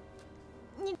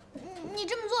你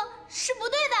这么做是不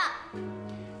对的。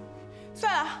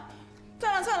算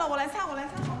了，我来擦好了。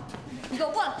你给我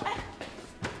过来！哎，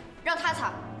让他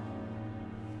擦。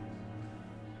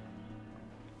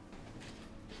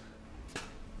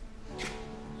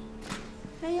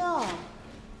哎呦，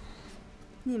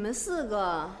你们4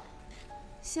个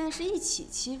现在是一起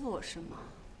欺负我是吗？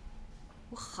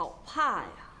我好怕呀！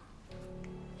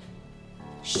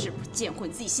是不是贱货？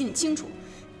你自己心里清楚，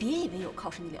别以为有靠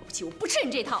山就了不起，我不吃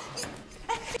你这套。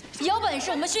有本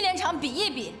事我们训练场比一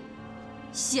比，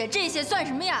写这些算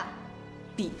什么呀？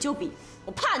比就比，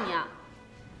我怕你啊！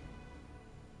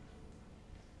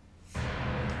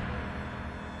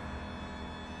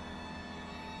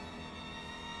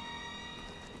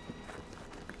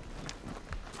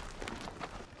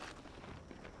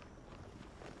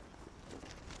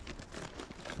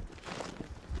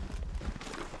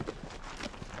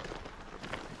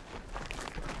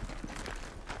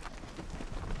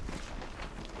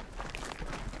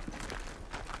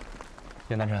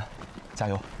叶南辰，加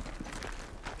油！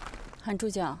韩助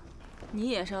教，你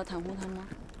也是要袒护他吗？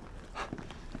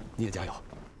你也加油！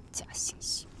假惺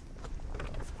惺。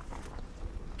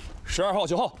12号、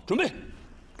9号，准备！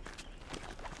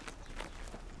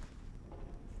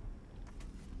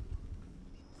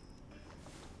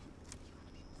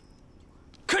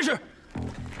开始！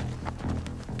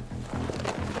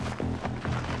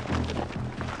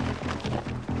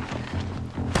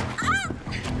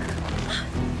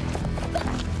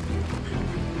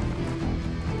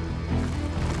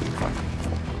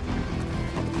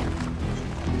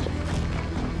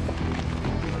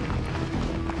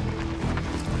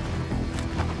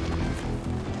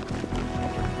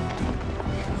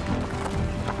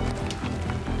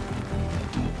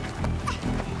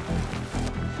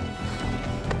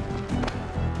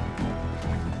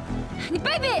你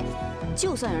卑鄙！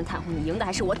就算有人袒护你，赢的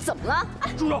还是我，怎么了？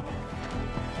住手！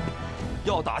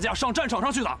要打架上战场上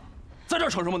去打，在这儿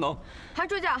逞什么能？韩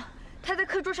助教，他在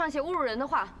课桌上写侮辱人的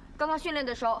话，刚刚训练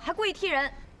的时候还故意踢人。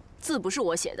字不是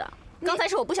我写的，刚才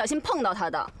是我不小心碰到他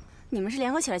的。你们是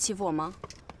联合起来欺负我吗？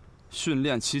训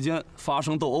练期间发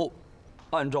生斗殴，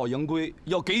按照营规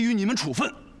要给予你们处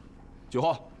分。9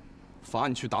号，罚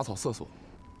你去打扫厕所。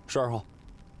12号，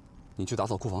你去打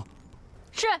扫库房。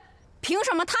是。凭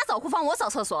什么他扫库房，我扫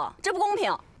厕所？这不公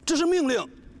平！这是命令。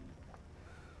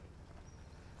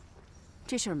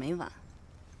这事儿没完。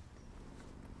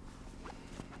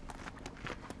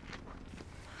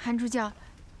韩助教，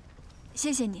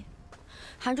谢谢你。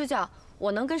韩助教，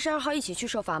我能跟12号一起去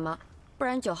受罚吗？不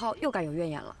然9号又该有怨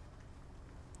言了。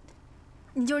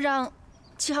你就让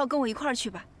7号跟我一块儿去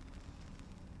吧。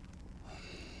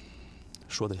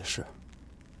说的也是。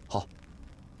好，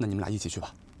那你们俩一起去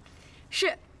吧。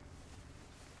是。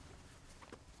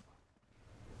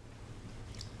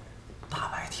大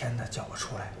白天的叫我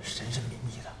出来，神神秘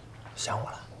秘的，想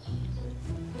我了？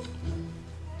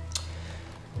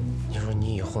你说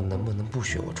你以后能不能不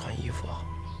学我穿衣服啊？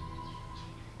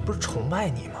不是崇拜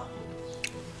你吗？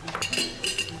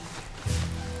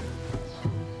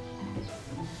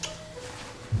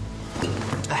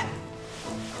哎，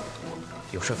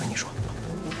有事跟你说。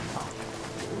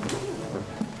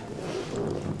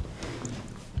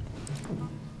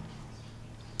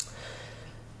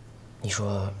你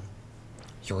说，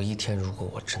有一天如果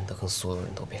我真的跟所有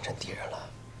人都变成敌人了，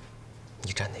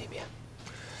你站哪边？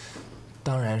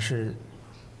当然是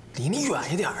离你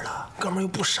远一点了，哥们儿又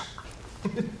不傻。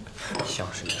像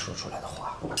是你说出来的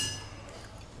话。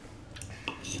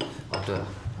哦，对了，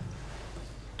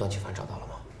段启凡找到了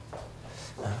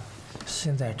吗？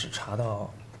现在只查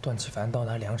到段启凡到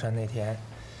达梁山那天，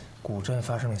古镇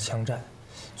发生了枪战，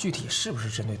具体是不是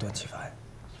针对段启凡，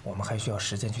我们还需要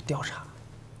时间去调查。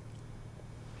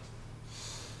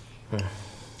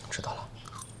知道了。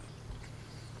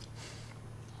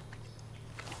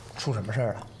出什么事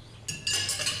儿了？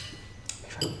没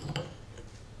事。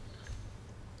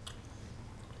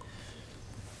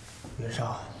云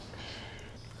少，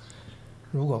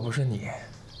如果不是你，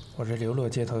我这流落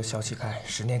街头的小乞丐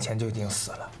10年前就已经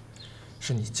死了。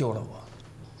是你救了我，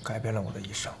改变了我的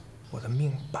一生，我的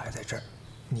命摆在这儿，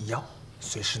你要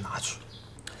随时拿去。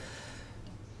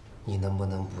你能不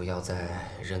能不要在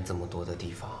人这么多的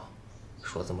地方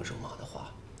说这么肉麻的话？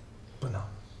不能。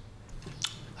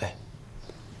哎，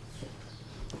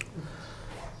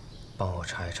帮我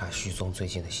查一查徐宗最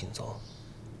近的行踪，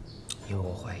因为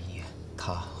我怀疑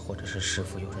他或者是师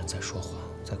傅有人在说谎，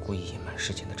在故意隐瞒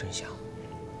事情的真相。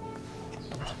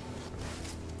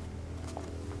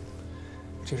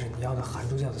这是你要的韩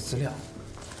助教的资料，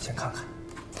先看看。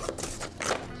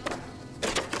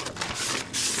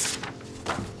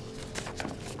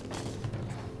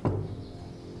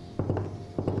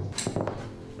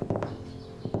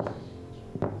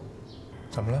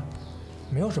怎么了？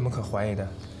没有什么可怀疑的，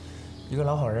一个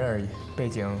老好人而已，背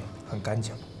景很干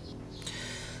净。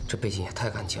这背景也太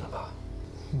干净了吧？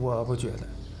我不觉得，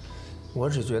我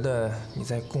只觉得你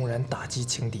在公然打击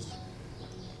情敌。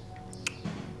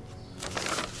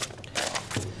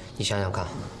你想想看，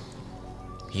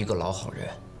一个老好人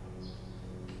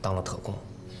当了特工，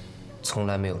从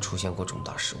来没有出现过重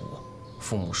大失误，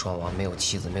父母双亡，没有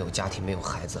妻子，没有家庭，没有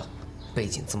孩子，背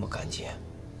景这么干净，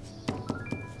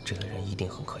这个人一定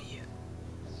很可疑。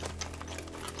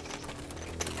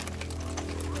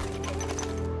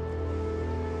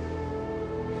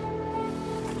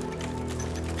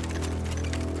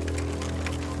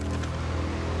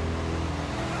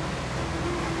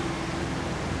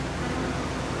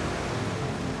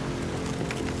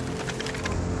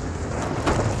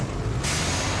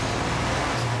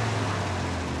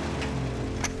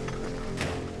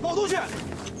老同学，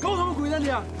搞什么鬼呢你？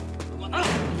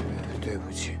对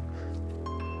不起。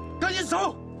赶紧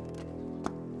走！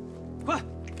快，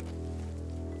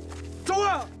走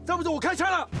啊！再不走我开枪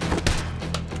了！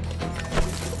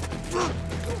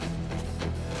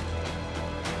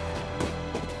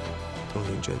东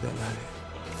林镇在哪里？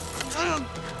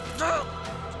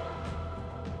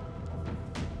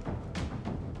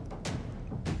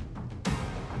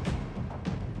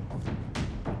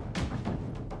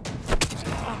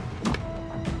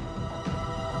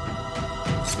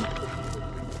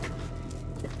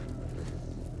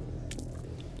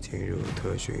进入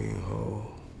特训营后，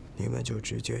你们就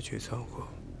直接去仓库，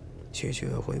谢学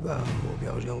会把目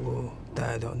标任务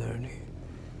带到那里。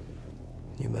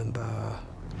你们把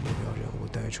目标任务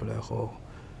带出来后，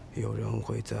有人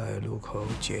会在路口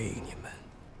接应你们。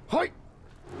嗨。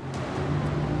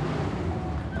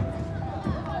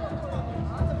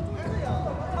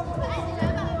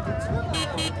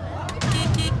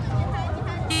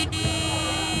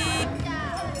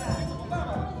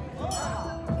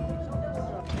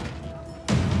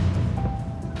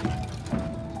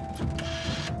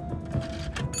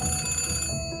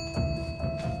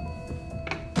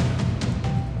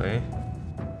喂，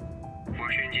我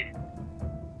是云锦。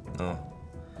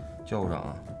教务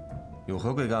长，有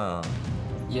何贵干啊？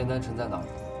燕丹臣在哪儿？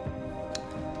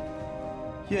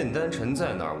燕丹臣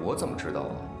在哪儿？我怎么知道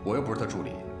啊？我又不是他助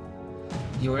理。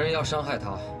有人要伤害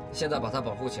他，现在把他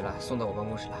保护起来，送到我办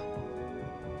公室来。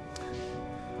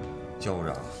教务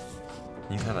长，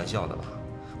您开玩笑的吧？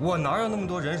我哪有那么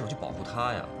多人手去保护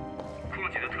他呀？自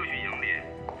己的特训营里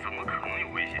怎么可能有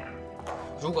危险？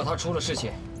如果他出了事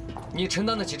情，你承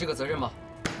担得起这个责任吗？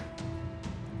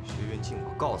徐云静，我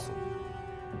告诉你，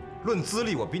论资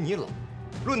历我比你老，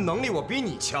论能力我比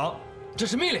你强。这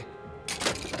是命令。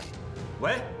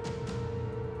喂，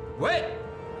喂，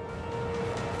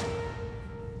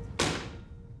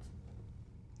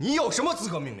你有什么资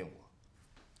格命令我？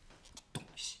东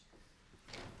西！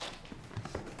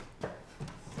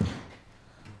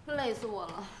累死我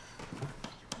了！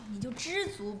你就知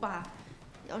足吧。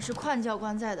要是邝教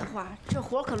官在的话，这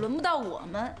活可轮不到我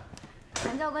们。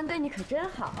韩教官对你可真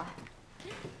好啊！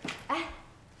哎，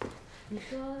你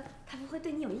说他不会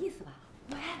对你有意思吧？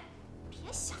喂，别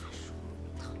瞎说，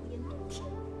讨厌动听。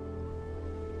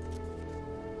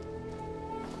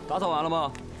打扫完了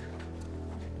吗？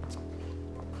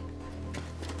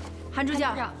韩助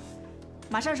教，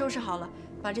马上收拾好了，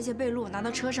把这些备录拿到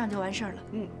车上就完事儿了。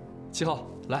嗯。7号，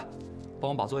来，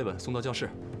帮我把作业本送到教室，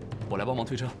我来帮忙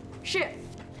推车。是。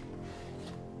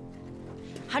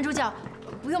韩助教，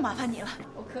不用麻烦你了，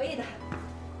我可以的。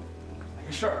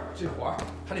没事儿，这活儿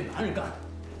还得男人干。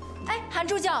哎，韩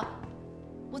助教，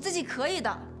我自己可以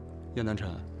的。燕南辰，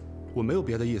我没有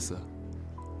别的意思，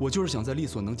我就是想在力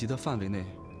所能及的范围内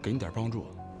给你点帮助，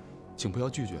请不要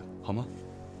拒绝，好吗？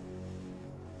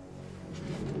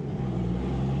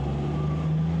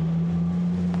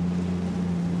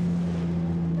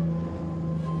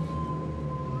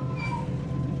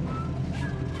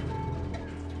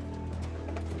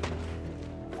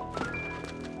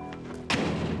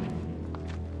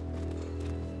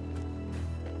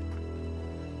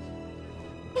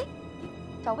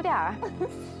小不点儿。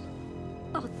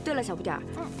哦，对了，小不点儿，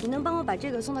你能帮我把这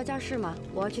个送到教室吗？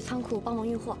我要去仓库帮忙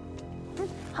运货。嗯，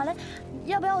好嘞。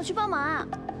要不要我去帮忙啊？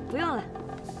不用了，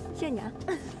谢谢你啊。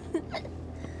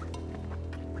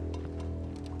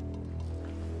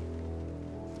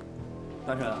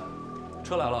南辰，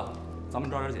车来了，咱们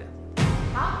抓点紧。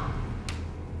好。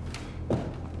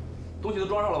东西都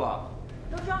装上了吧？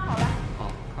都装好了。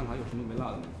好，看看有什么没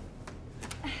落的没。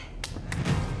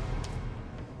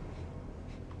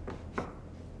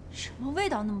什么味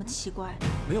道那么奇怪？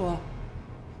没有啊。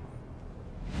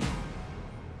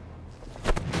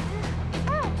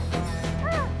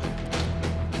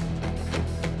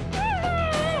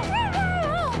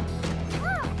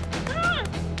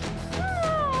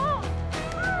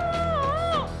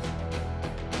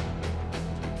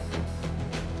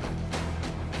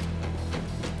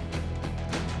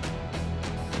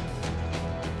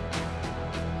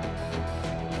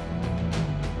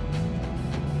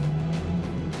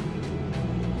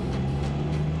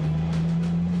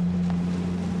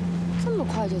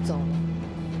快就走了。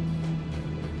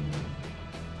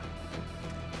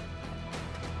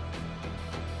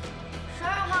12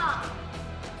号，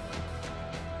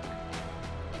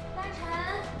大臣，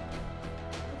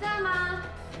你在吗？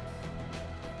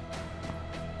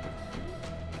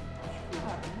去哪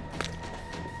儿了？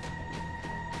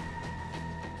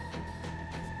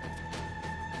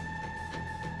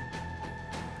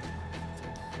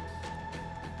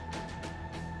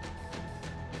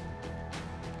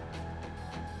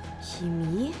乙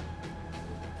醚，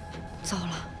糟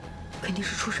了，肯定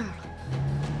是出事儿了。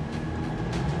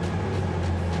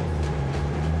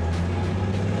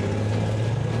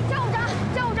教务长，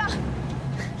教务长，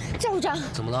教务长，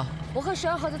怎么了？我和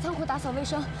12号在仓库打扫卫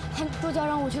生，韩助教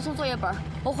让我去送作业本。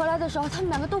我回来的时候，他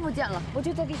们2个都不见了，我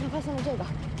就在地上发现了这个。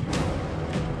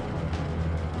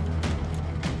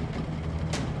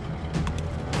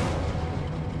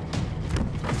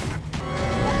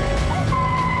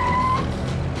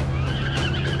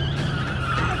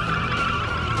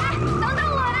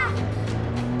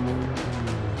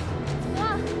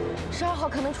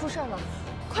可能出事了，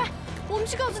快，我们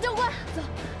去告诉教官。走。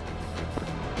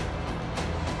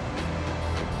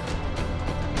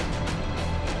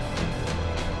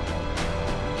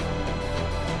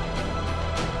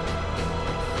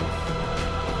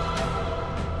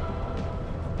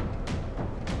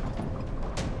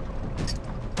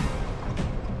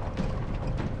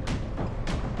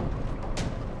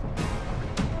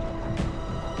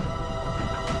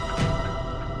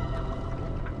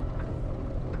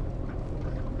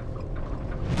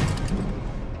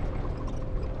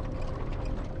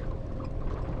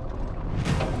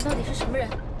到底是什么人？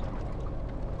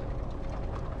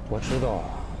我知道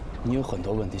你有很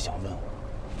多问题想问我，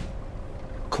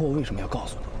可我为什么要告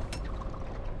诉你？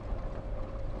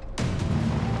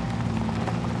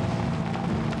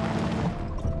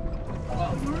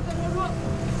有人在飙车！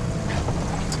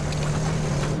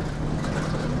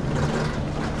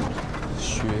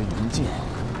薛云静，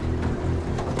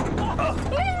云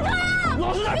哥，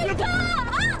老实点，别动！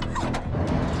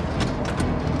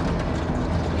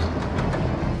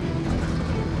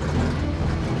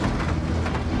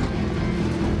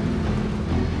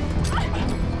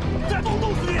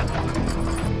弄死你！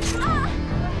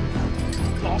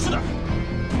老实点！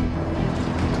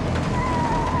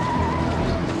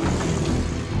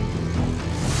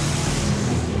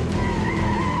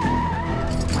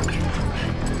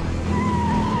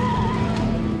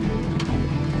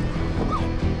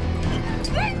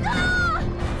云哥！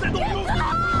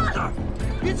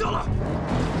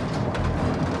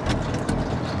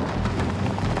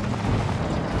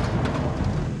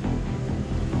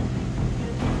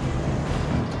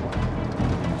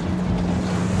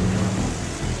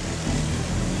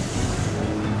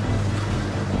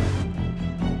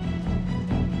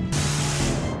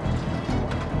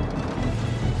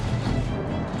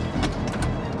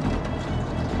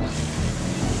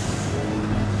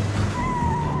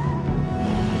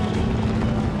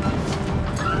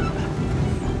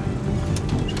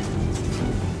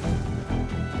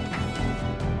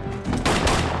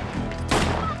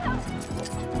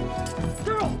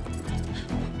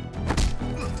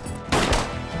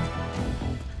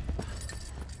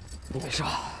事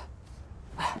吧？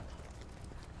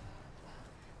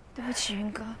对不起，云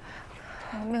哥，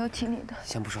我没有听你的。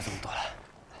先不说这么多了，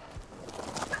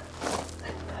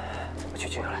我去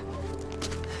救来。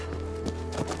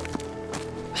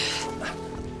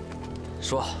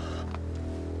说，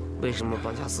为什么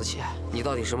绑架思琪？你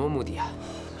到底什么目的啊？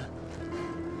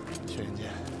铁人姐，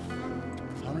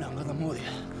咱们两个的目的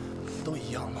都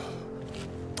一样吗？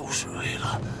都是为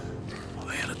了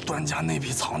段家那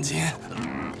笔藏金。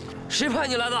谁派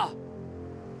你来的？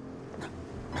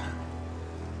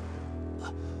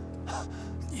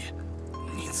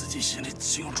你自己心里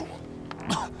清楚。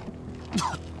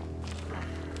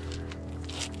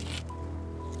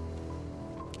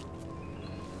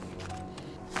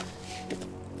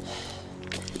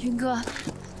云哥，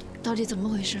到底怎么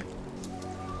回事？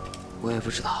我也不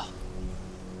知道。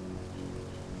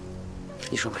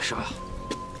你说没事吧？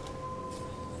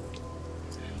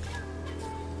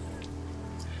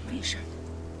没事。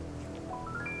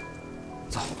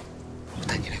走，我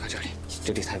带你离开这里，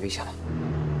这里太危险了。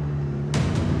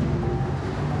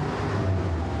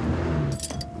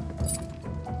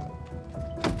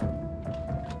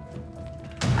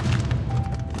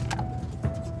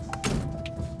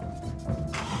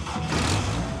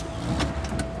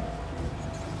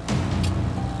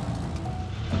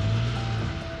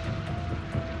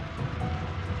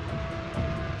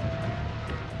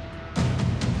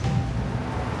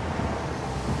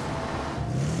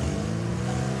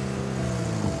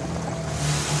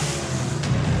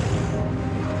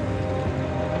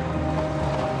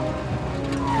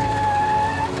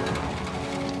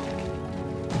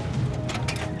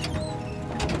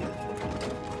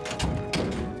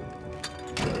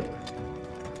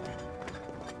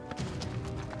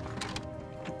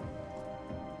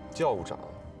教务长，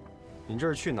您这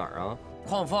是去哪儿啊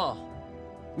？KungFu，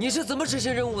你是怎么执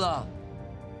行任务的？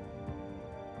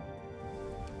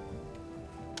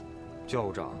教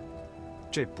务长，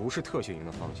这不是特训营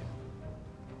的方向，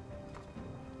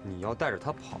你要带着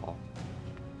他跑。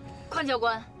邝教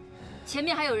官，前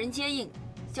面还有人接应，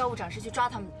教务长是去抓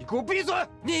他们。你给我闭嘴！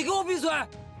你给我闭嘴！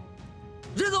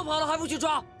人都跑了还不去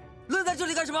抓，愣在这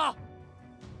里干什么？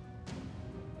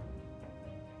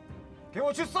给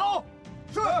我去搜！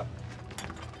是。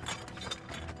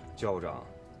教务长，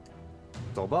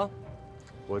走吧，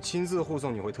我亲自护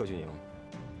送你回特训营。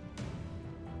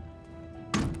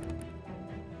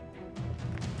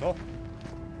走。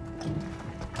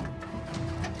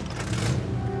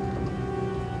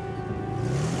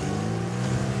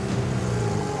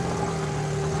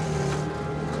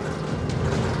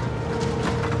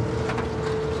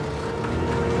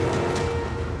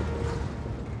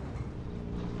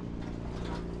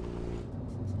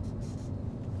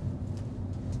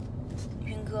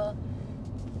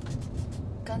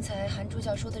刚才韩助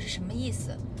教说的是什么意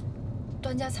思？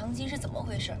段家藏金是怎么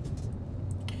回事？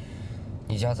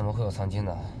你家怎么会有藏金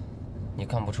呢？你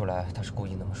看不出来他是故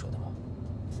意那么说的吗？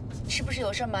是不是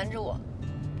有事瞒着我？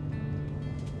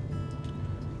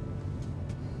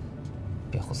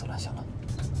别胡思乱想了。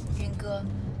云哥，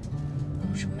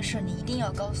有什么事你一定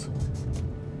要告诉我。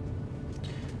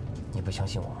你不相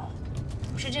信我吗？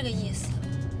不是这个意思。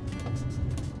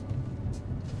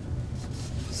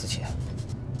思琪，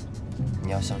你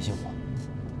要相信我，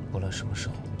无论什么时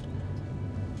候，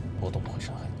我都不会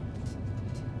伤害你。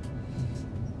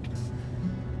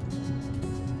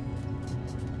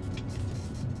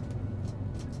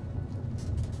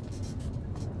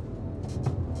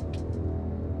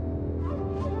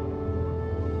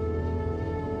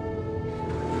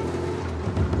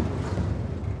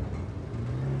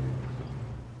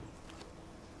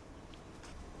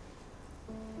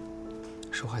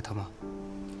手还疼吗？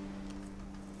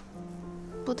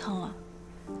不疼了。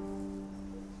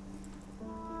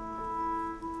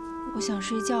我想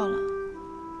睡觉了。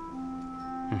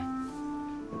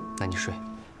那你睡，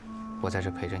我在这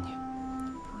陪着你。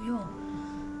不用，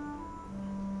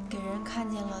给人看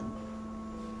见了，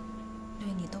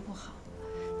对你都不好。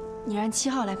你让7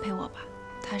号来陪我吧，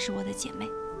她是我的姐妹。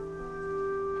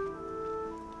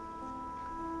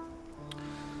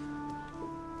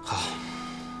好，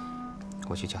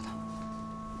我去叫她。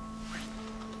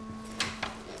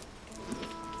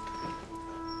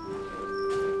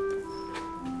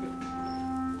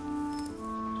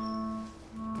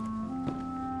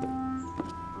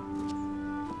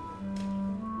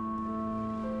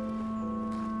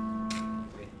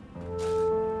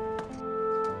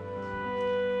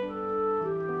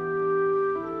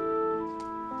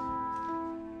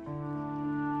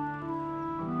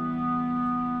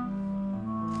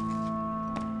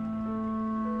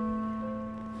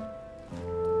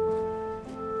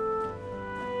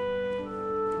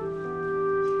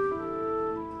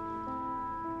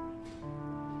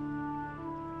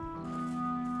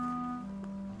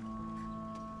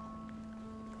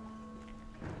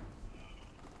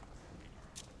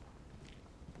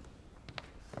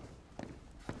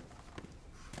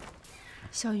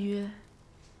小鱼，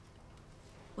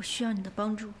我需要你的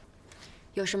帮助。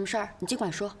有什么事儿你尽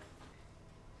管说。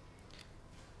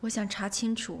我想查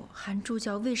清楚韩助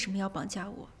教为什么要绑架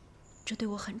我，这对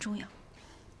我很重要。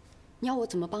你要我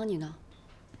怎么帮你呢？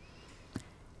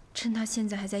趁他现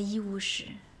在还在医务室，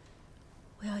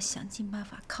我要想尽办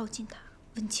法靠近他，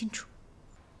问清楚。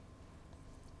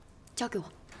交给我。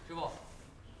师傅。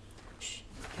嘘。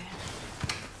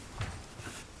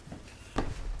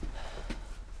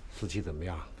思琪怎么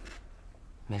样？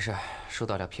没事，受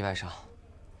到了皮外伤，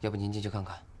要不您进去看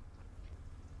看？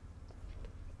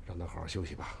让他好好休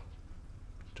息吧，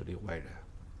这里有外人，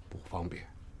不方便。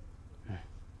嗯。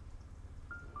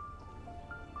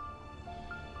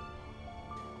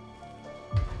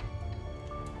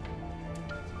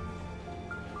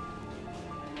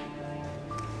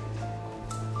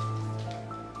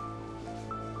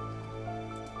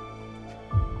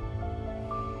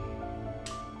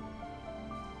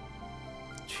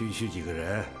区几个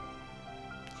人，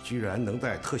居然能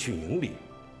在特训营里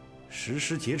实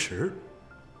施劫持，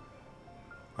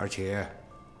而且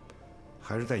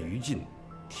还是在于禁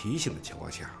提醒的情况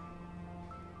下。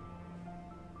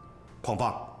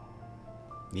KungFu，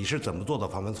你是怎么做的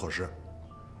防范措施？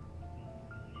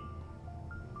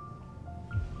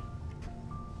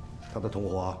他的同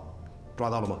伙抓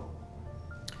到了吗？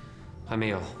还没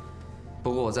有，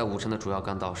不过我在武城的主要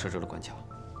干道设置了管桥。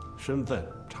身份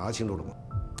查清楚了吗？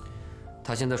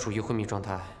他现在属于昏迷状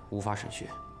态，无法审讯。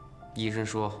医生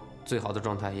说，最好的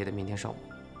状态也得明天上午。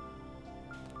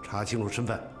查清楚身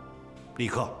份，立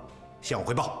刻向我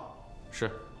汇报。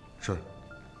是。是。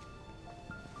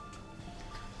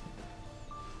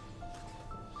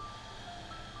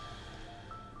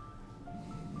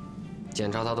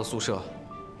检查他的宿舍，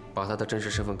把他的真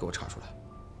实身份给我查出来。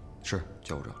是，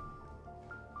教务长。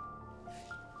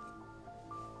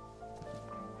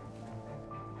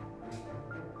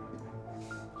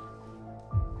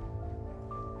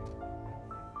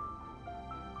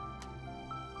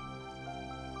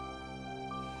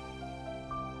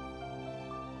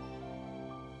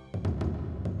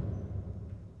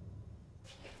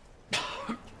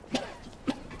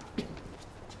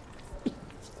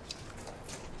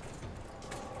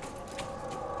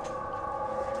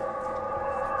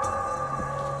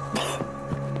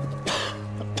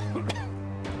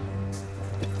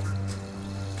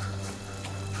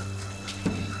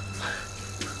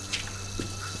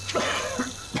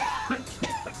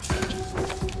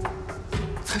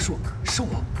是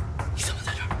我，你怎么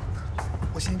在这儿？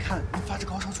我先看你发着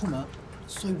高烧出门，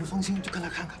所以不放心就跟来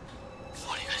看看。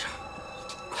我离开这儿。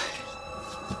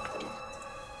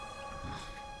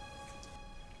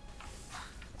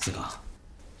子刚，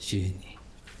谢谢你，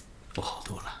我好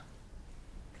多了。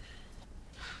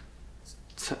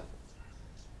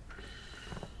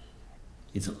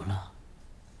你怎么了？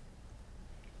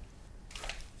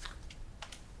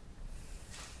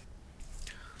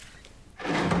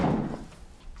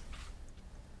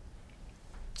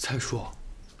蔡叔，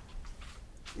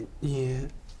你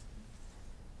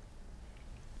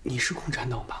是共产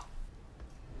党吧？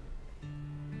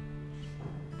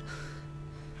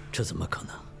这怎么可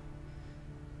能？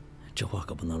这话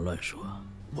可不能乱说。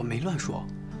我没乱说，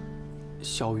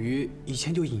小鱼以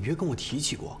前就隐约跟我提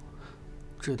起过。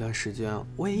这段时间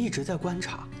我也一直在观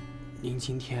察，您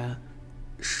今天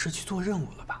是去做任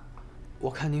务了吧？我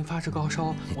看您发着高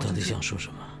烧，你到底想说什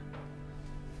么？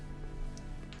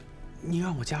你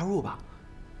让我加入吧，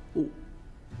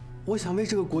我想为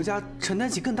这个国家承担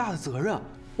起更大的责任，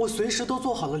我随时都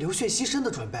做好了流血牺牲的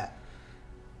准备。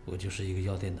我就是一个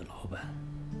药店的老板，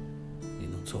你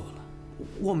弄错了。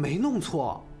我没弄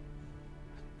错。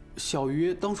小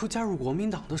鱼当初加入国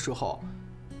民党的时候，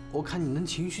我看你们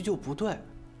情绪就不对。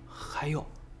还有，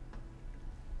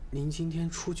您今天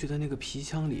出去的那个皮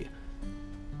箱里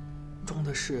装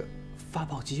的是发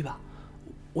报机吧？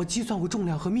我计算过重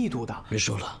量和密度的。别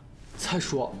说了。蔡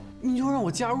叔，你就让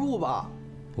我加入吧。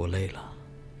我累了，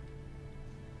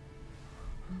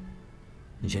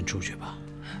你先出去吧。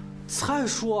蔡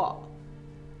叔，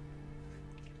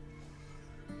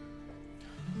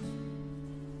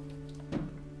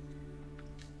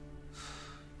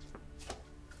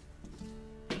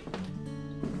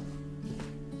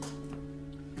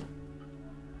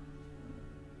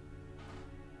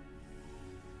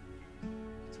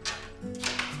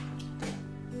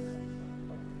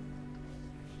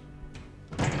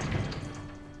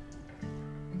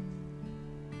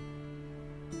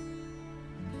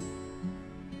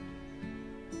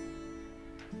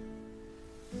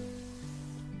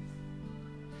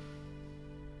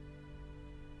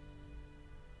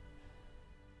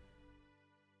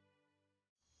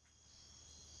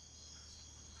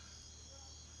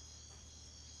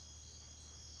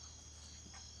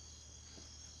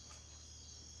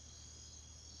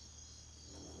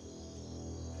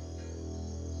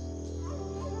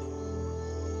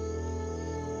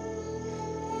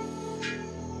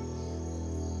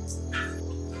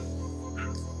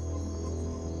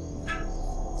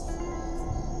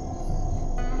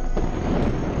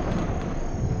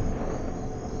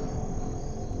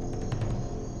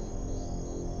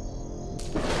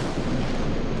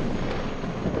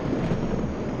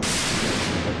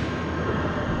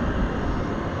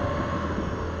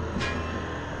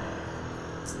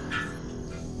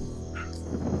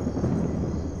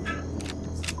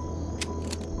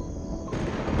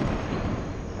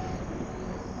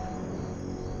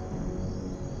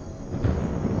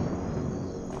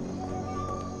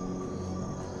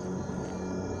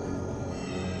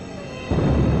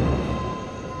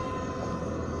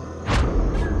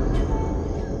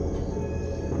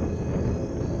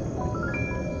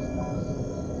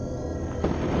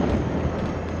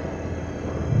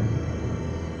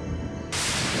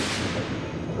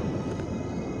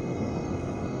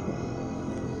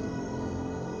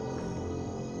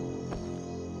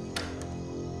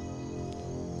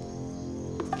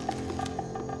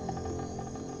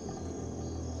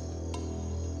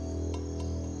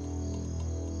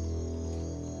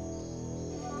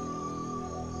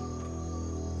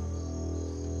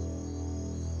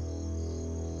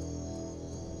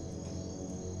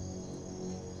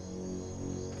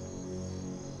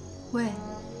喂，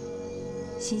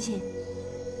醒醒！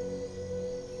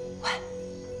喂，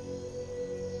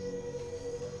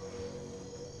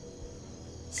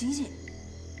醒醒！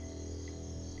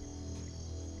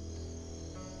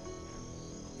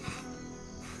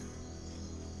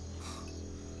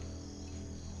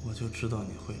我就知道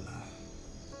你会来。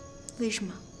为什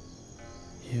么？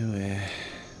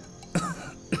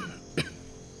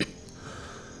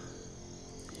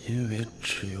因为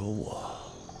只有我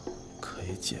可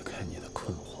以解开你的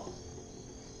困惑。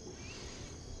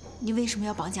你为什么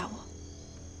要绑架我？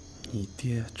你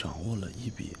爹掌握了一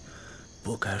笔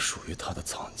不该属于他的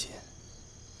藏金，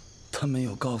他没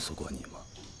有告诉过你吗？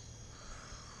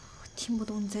我听不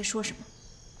懂你在说什么。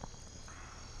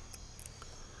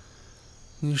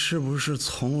你是不是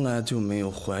从来就没有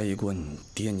怀疑过你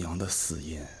爹娘的死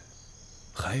因？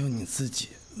还有你自己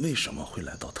为什么会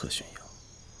来到特训营？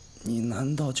你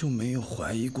难道就没有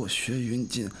怀疑过薛云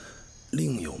锦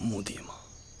另有目的吗？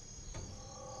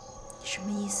你什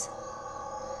么意思？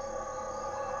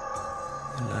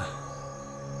你来，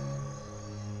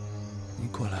你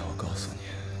过来，我告诉你。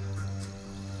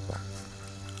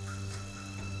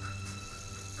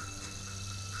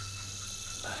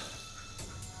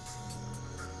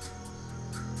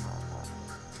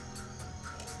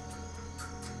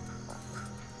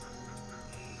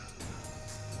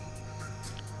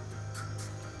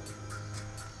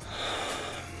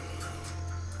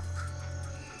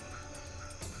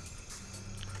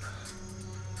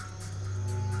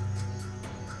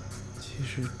其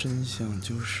实真相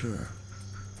就是，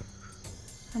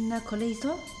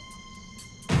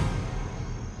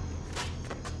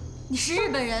你是日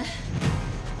本人，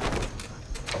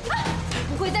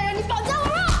不会再让你绑架我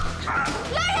了！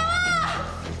来人啊！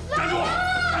站住！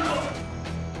站住！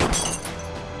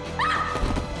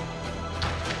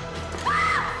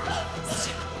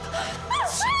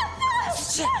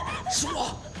是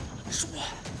我，是我，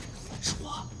是我。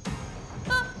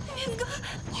啊，云哥，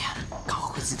你赶快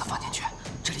回自己的房间去，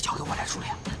这里交给我来处理。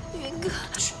云哥，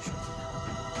去。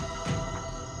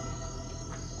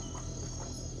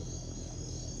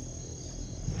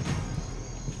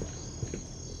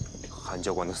韩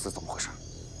教官的死怎么回事？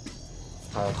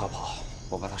他要逃跑，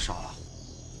我把他杀了。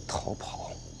逃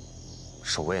跑？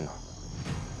守卫呢？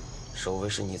守卫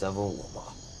是你在问我吗？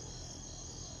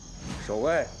守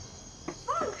卫。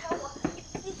放开我！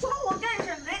你抓我干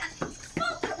什么呀？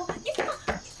放开我！你放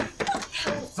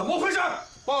开我！怎么回事？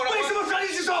报告长官，为什么杀你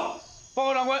之手？报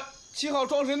告长官，7号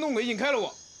装神弄鬼引开了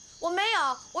我。我没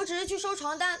有，我只是去收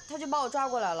床单，他就把我抓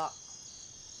过来了。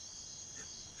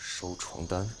收床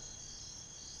单？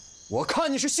我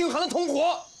看你是星寒的同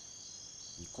伙，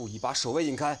你故意把守卫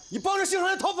引开，你帮着星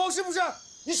寒逃跑是不是？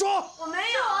你说？我没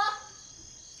有啊。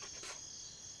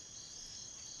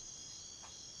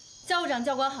教务长、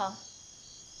教官好，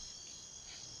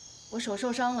我手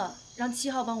受伤了，让7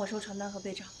号帮我收床单和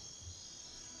被罩。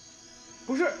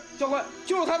不是，教官，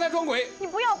就是他在装鬼。你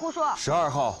不要胡说。12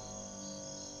号，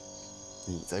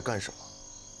你在干什么？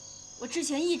我之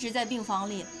前一直在病房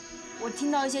里，我听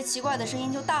到一些奇怪的声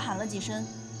音，就大喊了几声。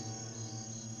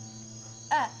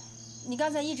哎，你刚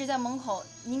才一直在门口，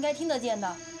你应该听得见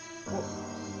的。我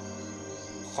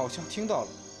好像听到了。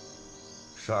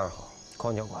12号，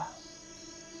匡教官，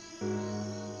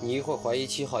你一会儿怀疑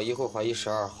7号，一会儿怀疑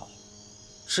12号，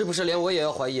是不是连我也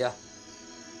要怀疑？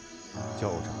教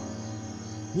务长，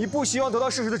你不希望得到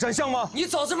事实的真相吗？你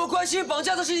早这么关心，绑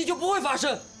架的事情就不会发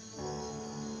生。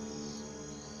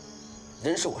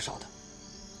人是我杀的，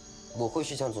我会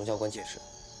去向总教官解释。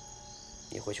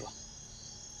你回去吧。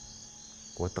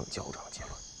我等教务长的结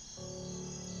论。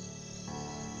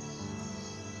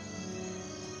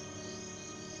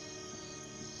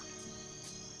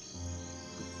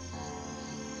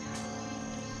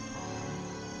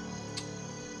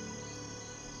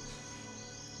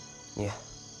你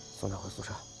送他回宿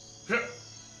舍。是。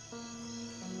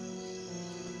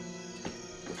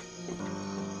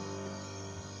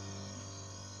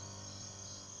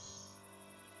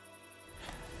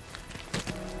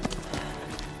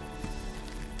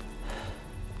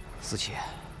思琪，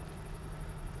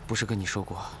不是跟你说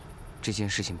过，这件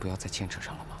事情不要再牵扯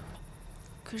上了吗？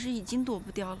可是已经躲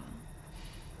不掉了。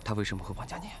他为什么会绑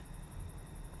架你？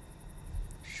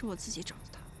是我自己找的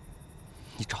他。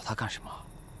你找他干什么？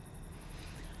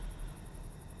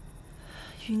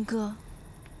云哥，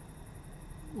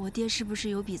我爹是不是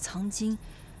有笔藏金？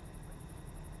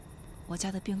我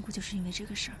家的变故就是因为这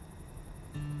个事儿。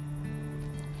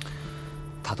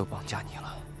他都绑架你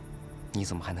了，你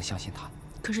怎么还能相信他？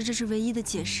可是这是唯一的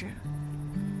解释。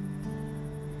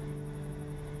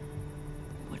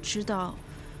我知道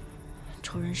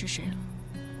仇人是谁了。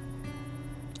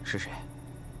是谁？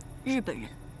日本人。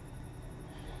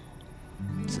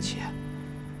子琪，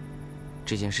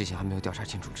这件事情还没有调查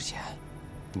清楚之前，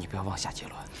你不要妄下结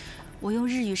论。我用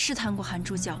日语试探过韩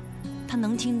助教，他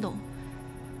能听懂，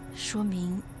说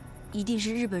明一定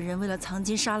是日本人为了藏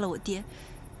金杀了我爹。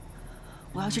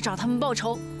我要去找他们报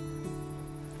仇。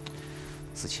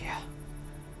子琪，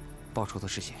报仇的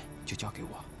事情就交给我，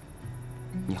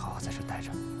你好好在这待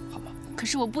着，好吗？可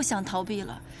是我不想逃避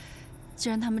了，既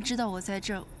然他们知道我在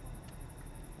这儿，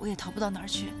我也逃不到哪儿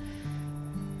去。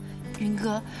云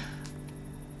哥，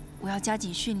我要加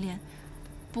紧训练，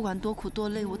不管多苦多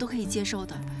累，我都可以接受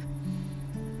的。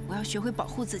我要学会保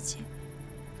护自己。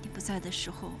你不在的时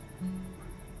候，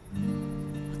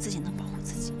我自己能保护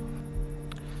自己。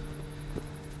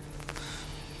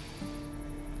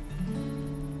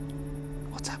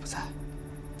我在不在，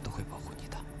都会保护你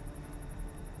的。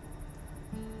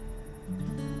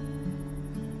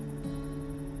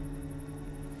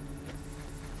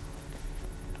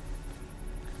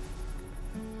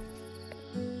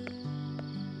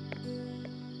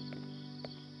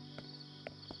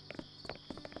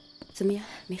怎么样？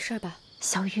没事吧？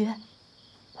小雨，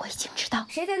我已经知道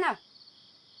谁在那儿。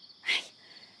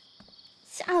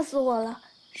吓死我了，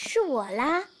是我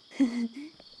啦！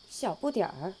小不点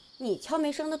儿，你悄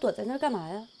没声的躲在那儿干嘛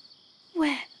呀？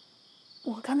喂，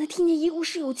我刚才听见医务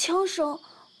室有枪声，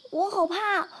我好怕，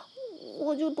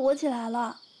我就躲起来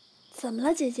了。怎么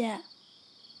了，姐姐？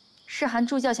是韩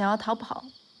助教想要逃跑，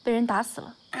被人打死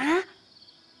了。啊？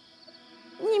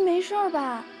你没事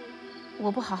吧？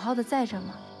我不好好的在这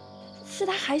吗？是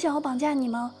他还想要绑架你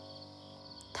吗？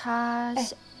他……哎，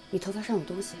你头发上有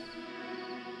东西。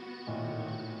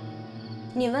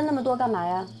你问那么多干嘛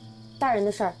呀？大人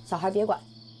的事儿，小孩别管。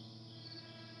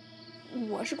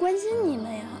我是关心你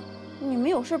们呀，你们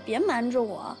有事别瞒着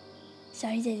我。小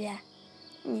雨姐姐，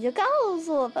你就告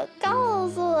诉我吧，告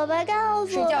诉我吧，告诉我。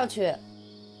睡觉去。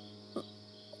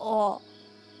哦。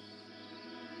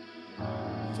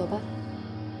走吧。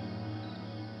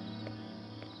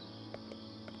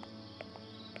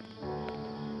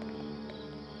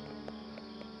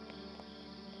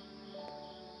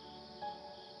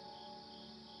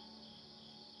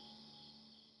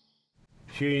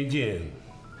薛云进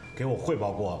给我汇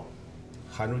报过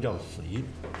韩助教的死因，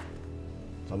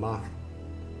怎么？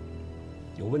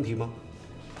有问题吗？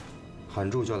韩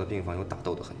助教的病房有打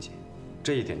斗的痕迹，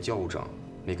这一点教务长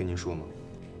没跟您说吗？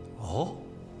哦，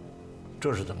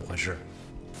这是怎么回事？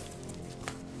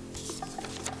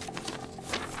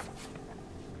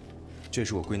这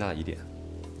是我归纳的疑点。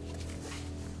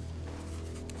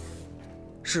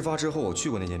事发之后，我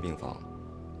去过那间病房，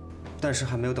但是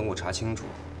还没有等我查清楚，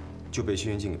就被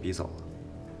薛云静给逼走了。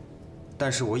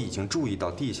但是我已经注意到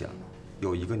地下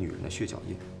有一个女人的血脚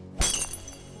印。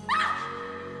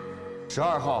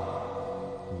12号，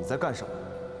你在干什么？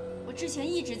我之前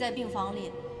一直在病房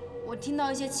里，我听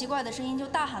到一些奇怪的声音，就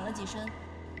大喊了几声。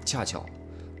恰巧，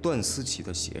段思琪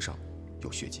的鞋上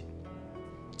有血迹，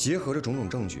结合着种种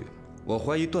证据，我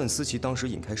怀疑段思琪当时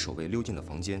引开守卫溜进了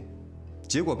房间，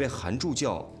结果被韩助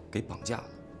教给绑架了。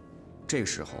这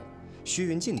时候，薛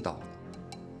云进到了，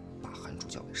把韩助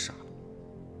教给杀了。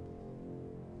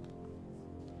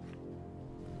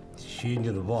薛云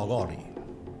进的报告里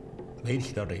没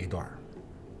提到这一段，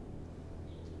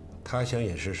他想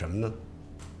掩饰什么呢？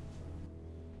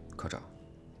科长，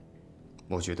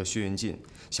我觉得薛云进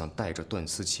想带着段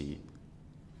思琪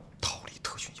逃离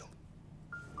特训营。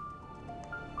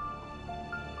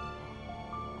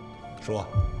说，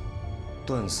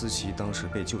段思琪当时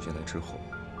被救下来之后，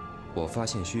我发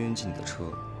现薛云进的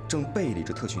车正背离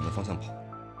着特训营的方向跑。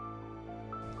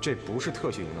这不是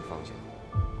特训营的方向，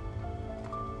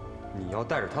你要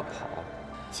带着他跑。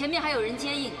前面还有人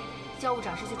接应，教务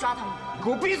长是去抓他们。你给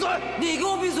我闭嘴！你给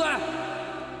我闭嘴！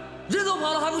人都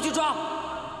跑了还不去抓？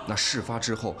那事发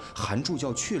之后，韩助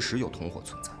教确实有同伙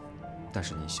存在，但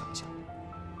是你想想，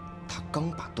他刚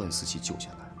把段思琪救下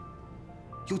来，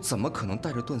又怎么可能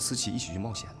带着段思琪一起去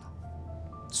冒险呢？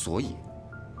所以，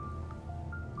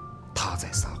他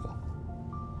在撒谎。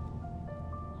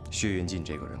薛云进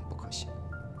这个人不可信，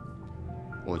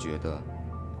我觉得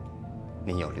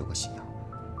您要留个心眼。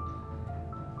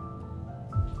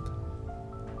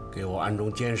给我暗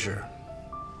中监视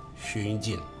薛云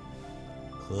进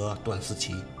和段思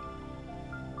琪，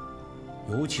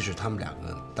尤其是他们两个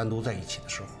人单独在一起的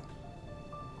时候，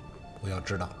我要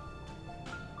知道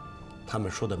他们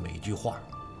说的每一句话，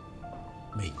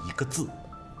每一个字。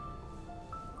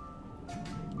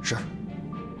是。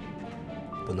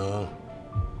不能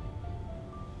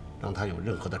让他有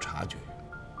任何的察觉。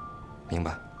明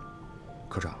白。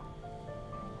科长，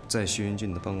在薛云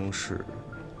进的办公室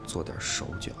做点手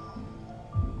脚，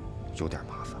有点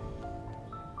麻烦。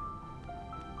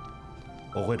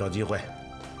我会找机会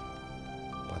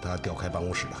把他调开办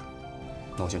公室的。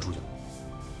那我先出去了。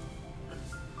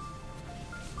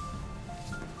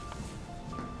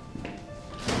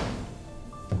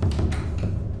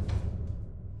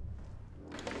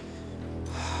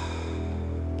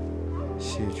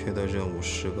稀缺的任务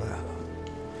失败了，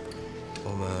我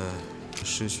们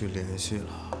失去联系了。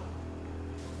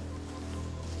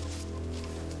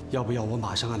要不要我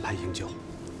马上安排营救？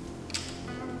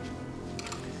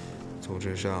组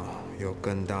织上有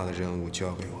更大的任务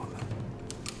交给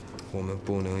我们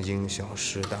不能因小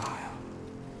失大呀。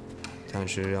暂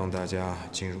时让大家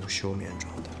进入休眠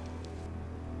状态。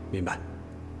明白。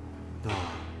那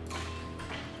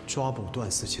抓捕段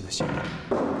思琪的行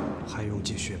动还用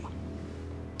继续吗？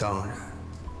当然，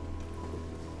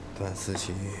段思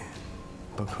琪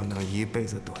不可能一辈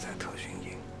子躲在特训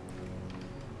营。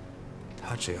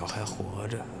他只要还活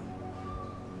着，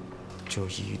就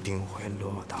一定会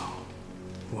落到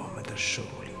我们的手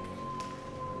里。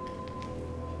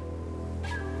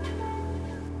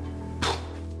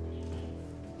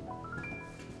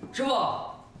师傅，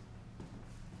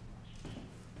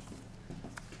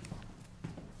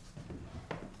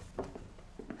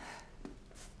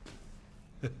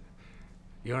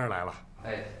莹儿来了。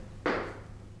哎，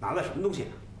拿的什么东西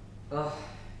啊？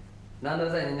难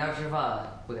得在您家吃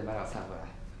饭，不得买点菜回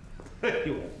来。哎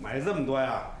呦，买这么多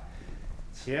呀？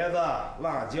茄子、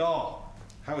辣椒，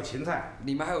还有芹菜，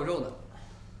里面还有肉呢。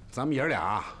咱们爷儿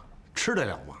俩吃得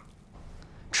了吗？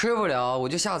吃不了，我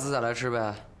就下次再来吃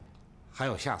呗。还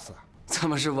有下次啊？怎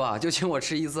么，师傅就请我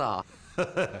吃一次啊？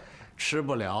吃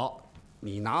不了，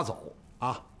你拿走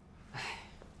啊。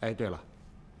哎，对了，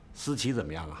思琪怎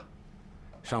么样啊？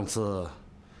上次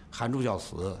韩助教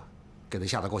死，给他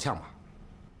吓得够呛吧？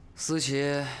思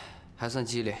琪还算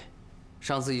机灵，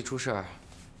上次一出事儿，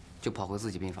就跑回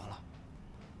自己病房了。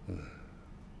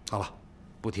好了，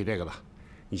不提这个了，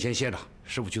你先歇着，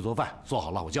师傅去做饭，做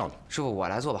好了我叫你。师傅，我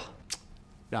来做吧。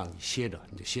让你歇着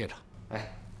你就歇着。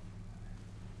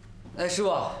哎，师傅，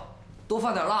多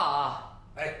放点辣啊！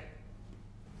哎。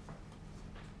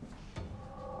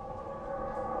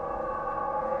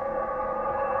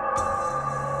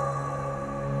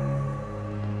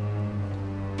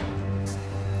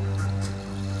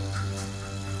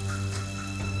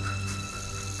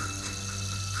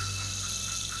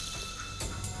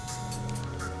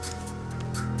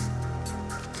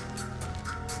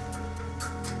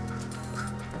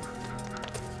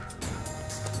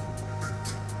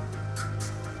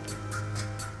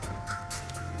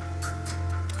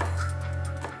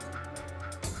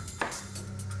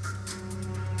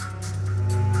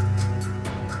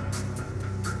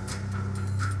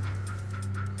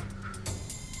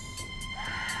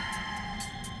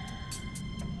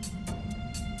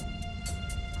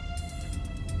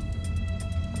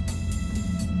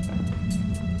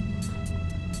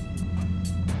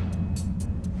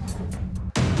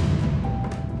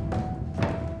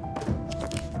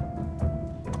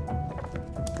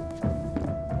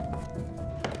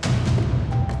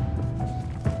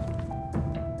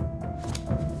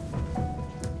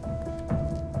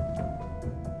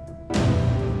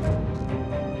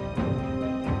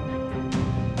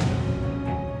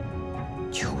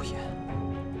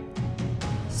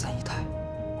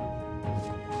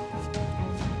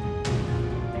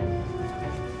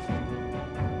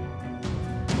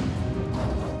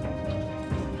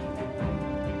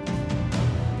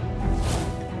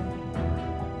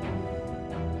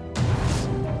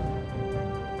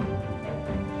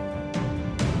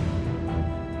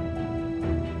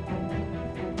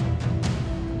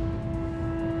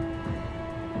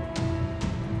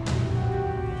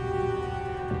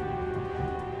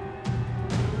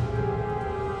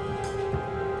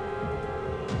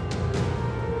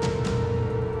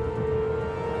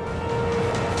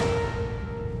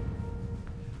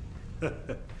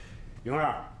莹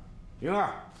儿，莹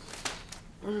儿，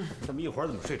这么一会儿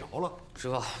怎么睡着了？师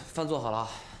傅，饭做好了。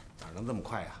哪能这么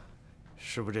快呀？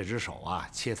师傅这只手啊，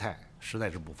切菜实在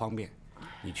是不方便。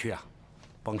你去啊，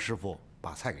帮师傅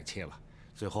把菜给切了，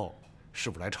最后师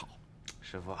傅来炒。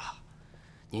师傅啊，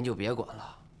您就别管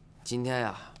了。今天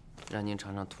呀，让您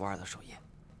尝尝徒儿的手艺。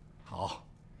好，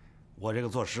我这个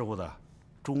做师傅的，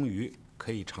终于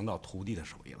可以尝到徒弟的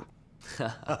手艺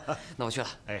了。那我去了。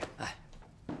哎。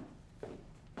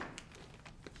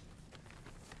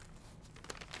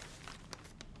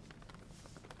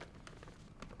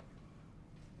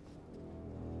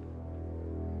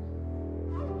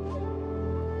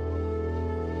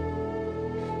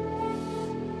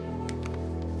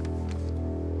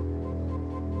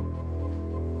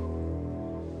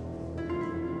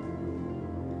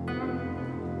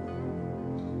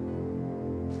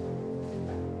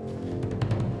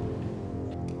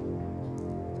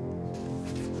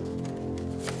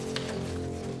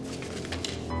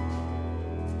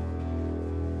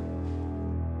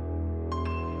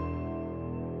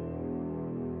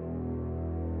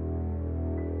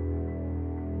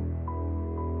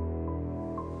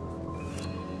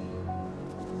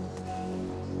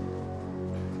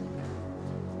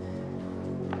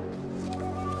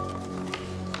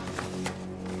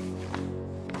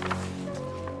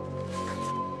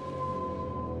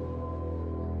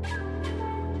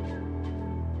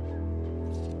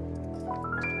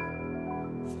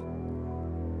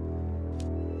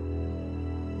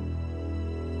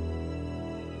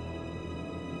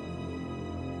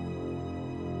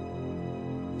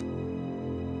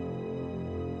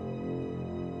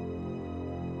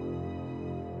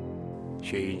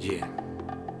薛玉静，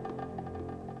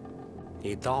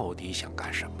你到底想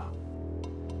干什么？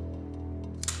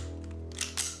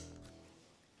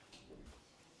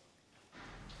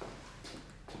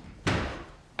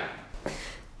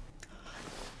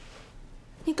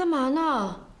你干嘛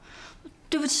呢？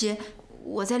对不起，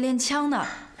我在练枪呢，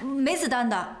没子弹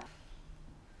的。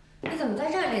你怎么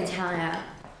在这儿练枪呀？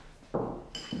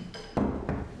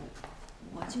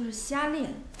我就是瞎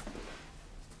练。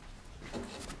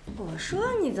我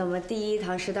说你怎么第一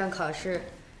堂实弹考试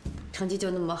成绩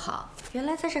就那么好？原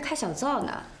来在这开小灶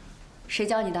呢。谁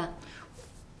教你的？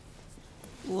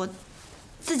我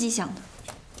自己想的。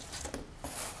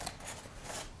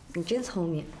你真聪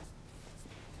明。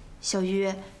小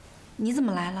鱼，你怎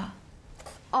么来了？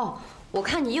哦，我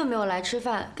看你又没有来吃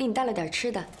饭，给你带了点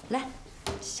吃的。来，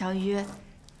小鱼，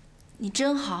你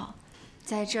真好，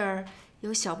在这儿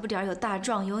有小不点儿，有大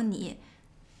壮，有你，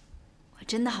我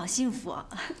真的好幸福啊！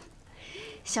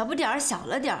小不点儿小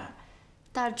了点儿，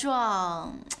大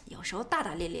壮有时候大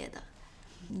大咧咧的。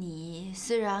你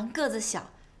虽然个子小，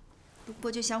不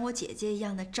过就像我姐姐一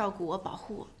样的照顾我、保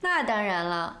护我。那当然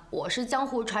了，我是江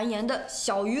湖传言的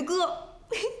小鱼哥。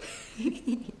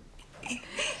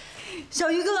小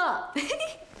鱼哥，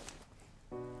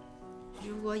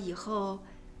如果以后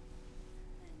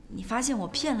你发现我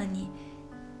骗了你，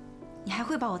你还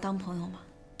会把我当朋友吗？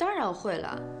当然会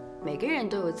了，每个人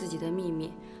都有自己的秘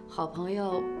密，好朋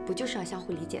友不就是要相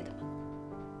互理解的吗？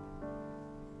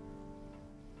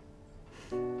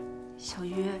小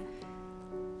鱼，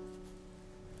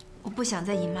我不想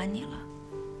再隐瞒你了。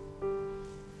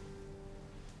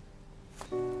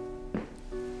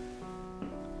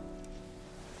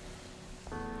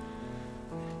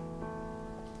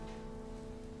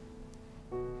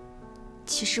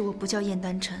其实我不叫燕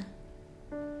丹晨，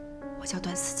我叫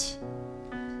段思琪。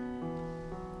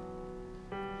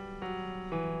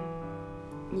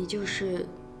你就是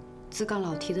自杠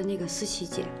老提的那个思琪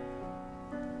姐。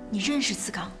你认识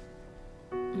自杠？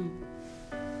嗯。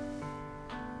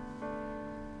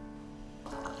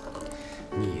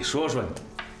你说说你，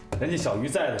人家小鱼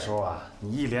在的时候啊，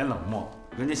你一脸冷漠；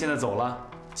人家现在走了，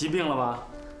疾病了吧？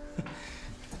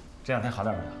这两天好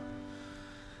点没有？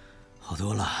好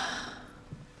多了。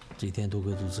这几天多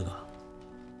亏杜自岗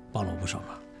帮了我不少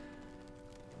忙。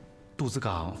杜自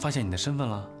岗发现你的身份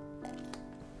了？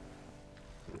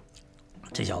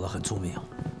这小子很聪明，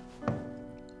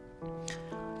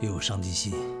又有上进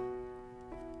心。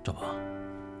赵宝，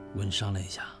我跟你商量一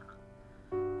下，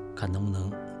看能不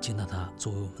能接纳他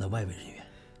作为我们的外围人员。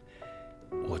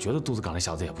我觉得杜自岗这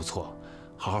小子也不错，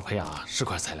好好培养啊，是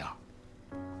块材料。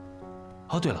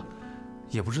哦，对了，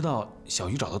也不知道小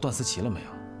鱼找到段思琪了没有？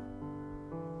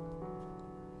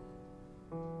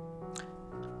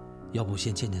要不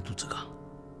先见见杜自岗，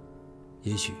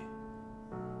也许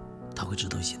他会知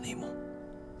道一些内幕。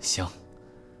行。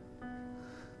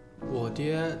我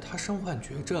爹他身患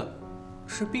绝症，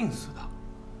是病死的。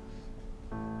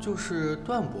就是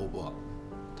段伯伯，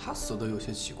他死的有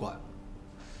些奇怪。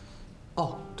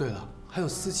哦，对了，还有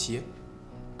思琪，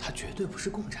他绝对不是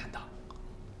共产党。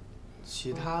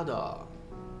其他的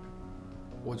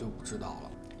我就不知道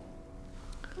了。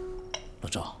老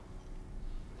赵，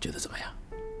觉得怎么样？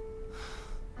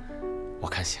我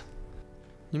看行。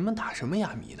你们打什么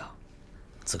哑谜呢？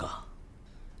自岗，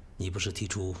你不是提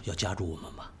出要加入我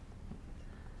们吗？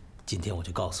今天我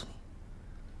就告诉你，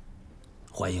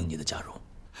欢迎你的加入。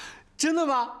真的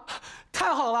吗？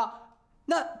太好了！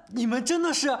那你们真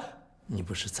的是……你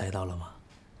不是猜到了吗？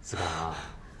自岗啊，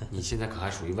你现在可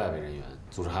还属于外围人员，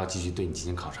组织还要继续对你进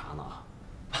行考察呢啊。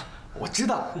我知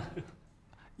道，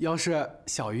要是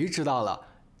小鱼知道了，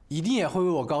一定也会为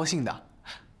我高兴的。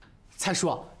蔡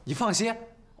叔，你放心，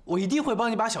我一定会帮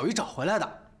你把小鱼找回来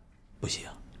的。不行，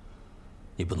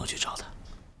你不能去找他。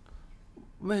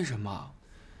为什么？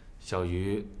小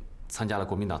鱼参加了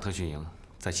国民党特训营，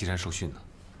在岐山受训呢。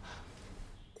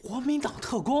国民党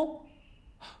特工？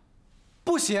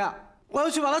不行，我要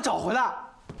去把他找回来。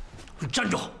站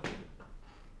住！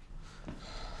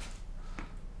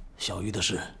小鱼的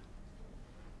事，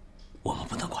我们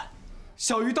不能管。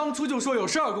小鱼当初就说有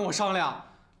事儿跟我商量，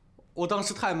我当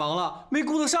时太忙了，没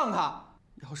顾得上他。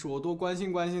要是我多关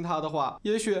心关心他的话，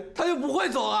也许他就不会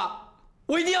走了。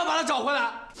我一定要把他找回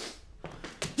来。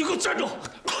你给我站住！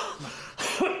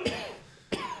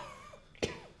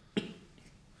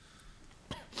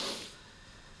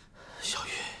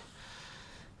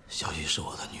小鱼是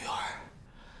我的女儿，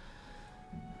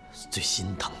最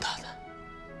心疼她的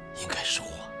应该是我。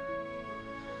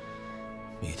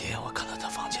那天我看到她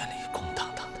房间里空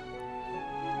荡荡的，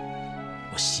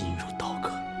我心如刀割。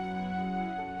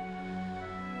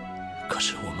可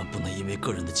是我们不能因为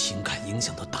个人的情感影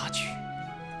响到大局。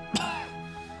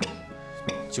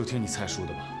就听你蔡叔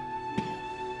的吧，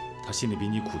他心里比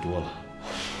你苦多了。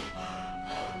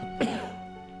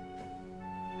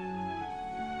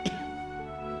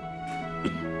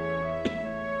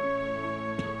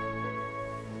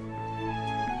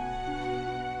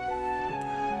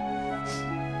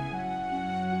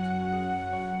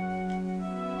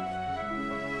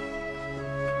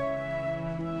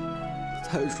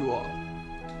蔡叔，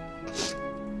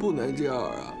不能这样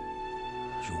啊！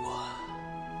如果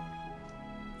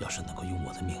要是能够用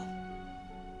我的命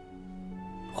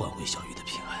换回小玉的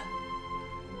平安，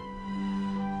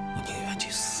我宁愿去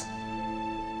死。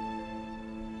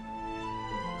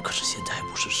可是现在还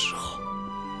不是时候。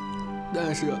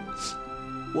但是，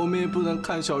我们也不能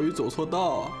看小玉走错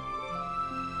道啊！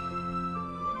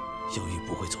小玉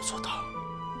不会走错道，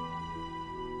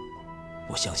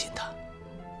我相信她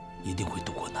一定会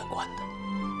渡过难关的。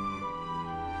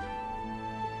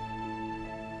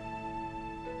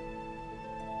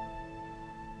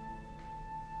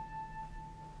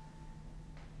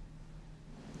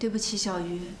对不起，小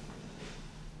鱼。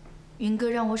云哥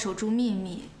让我守住秘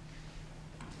密，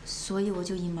所以我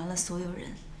就隐瞒了所有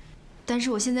人。但是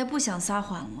我现在不想撒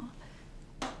谎了，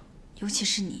尤其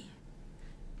是你。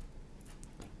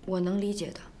我能理解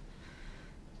的，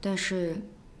但是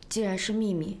既然是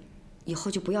秘密，以后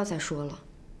就不要再说了。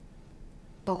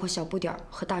包括小不点儿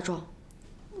和大壮。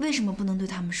为什么不能对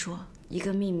他们说？一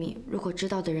个秘密，如果知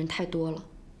道的人太多了，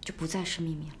就不再是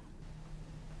秘密了。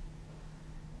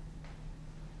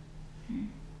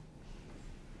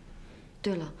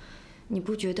对了，你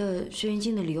不觉得薛云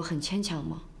静的理由很牵强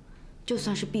吗？就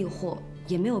算是避祸，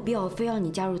也没有必要非让你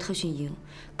加入特训营，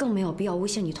更没有必要威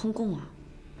胁你通共啊。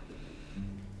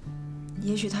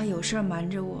也许他有事儿瞒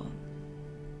着我，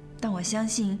但我相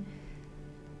信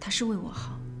他是为我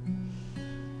好。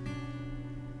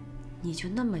你就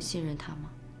那么信任他吗？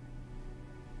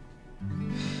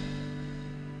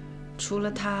除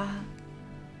了他，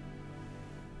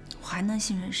我还能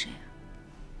信任谁啊？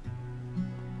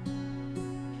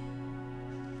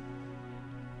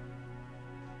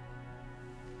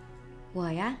我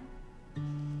呀，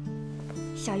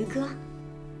小鱼哥。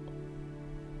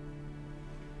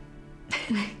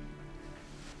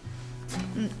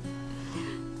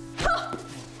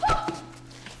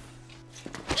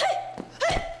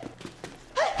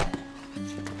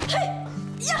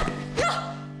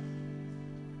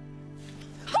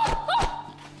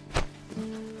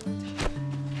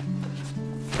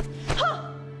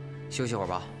休息会儿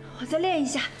吧。我再练一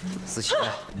下。思琪，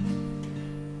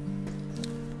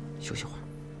休息会儿。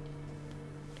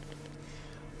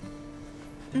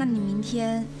那你明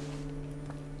天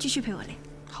继续陪我练。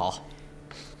好。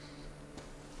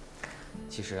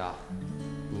其实啊，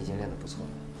你已经练得不错了，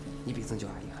你比曾九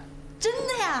阿厉害。真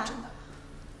的呀？真的。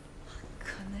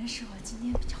可能是我今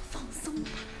天比较放松吧。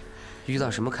遇到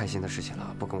什么开心的事情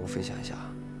了？不跟我分享一下？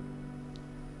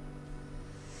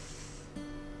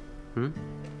嗯？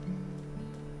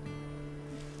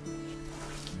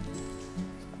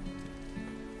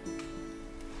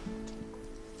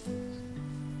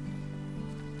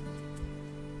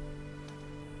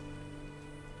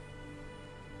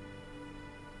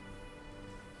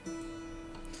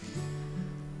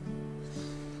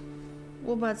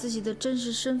我把自己的真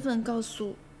实身份告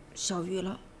诉小鱼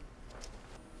了。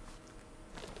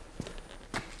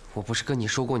我不是跟你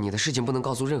说过，你的事情不能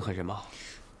告诉任何人吗？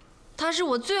他是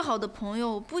我最好的朋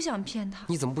友，我不想骗他。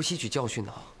你怎么不吸取教训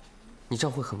呢？你这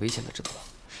样会很危险的，知道吗？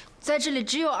在这里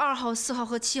只有2号、4号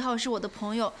和7号是我的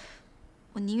朋友，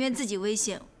我宁愿自己危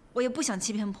险，我也不想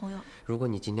欺骗朋友。如果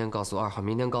你今天告诉2号，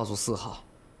明天告诉4号，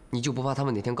你就不怕他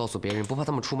们哪天告诉别人，不怕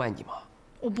他们出卖你吗？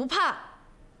我不怕。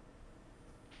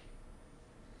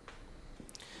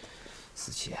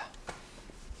思琪，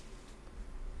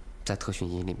在特训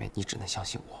营里面，你只能相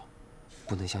信我，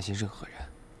不能相信任何人。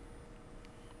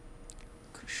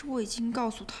可是我已经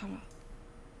告诉他了。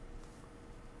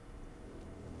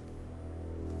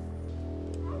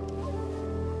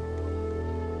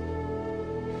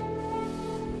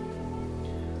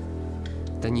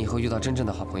等你以后遇到真正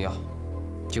的好朋友，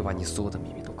就把你所有的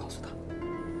秘密都告诉他。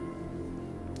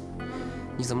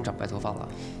你怎么长白头发了？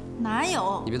哪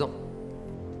有？你别动。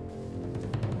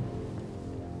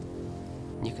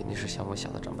你肯定是像我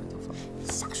想的长白头发。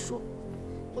瞎说，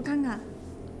我看看。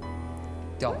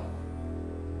掉了。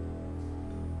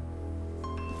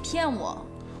骗我？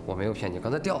我没有骗你，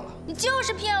刚才掉了。你就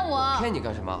是骗我。骗你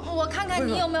干什么？我看看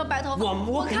你有没有白头发。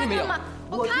我肯定没有。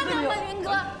我看看吧，云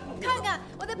哥，看看，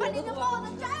我得把你的帽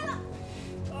子摘了。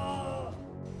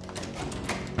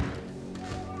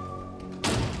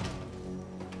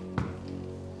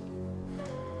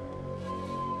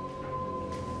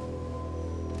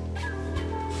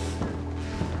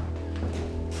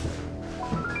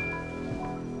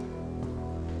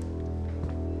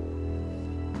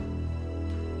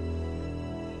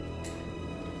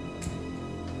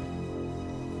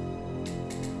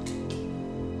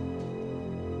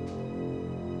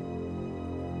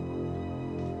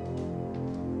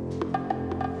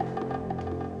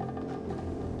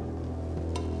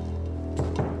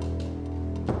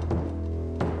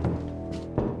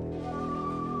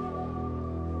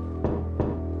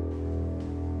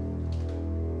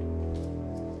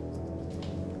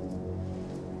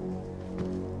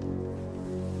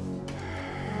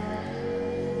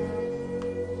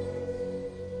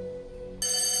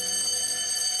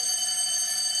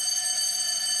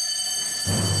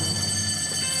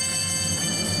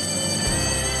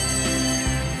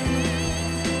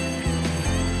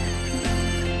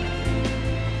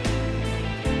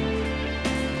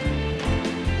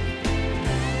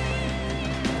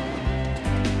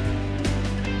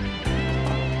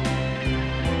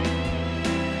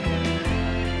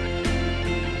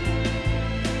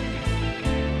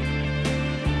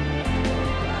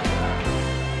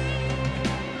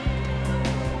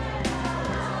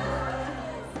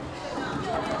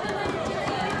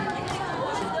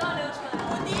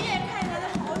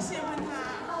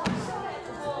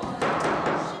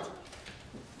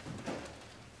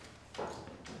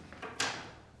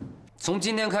从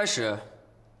今天开始，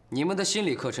你们的心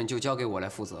理课程就交给我来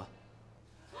负责。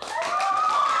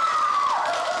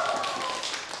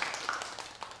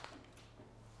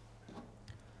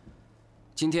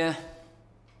今天，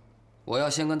我要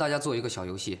先跟大家做一个小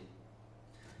游戏，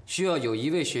需要有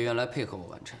1位学员来配合我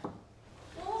完成。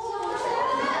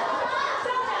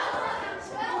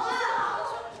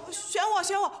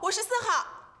选我，我是4号。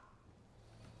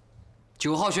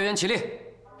 9号学员起立。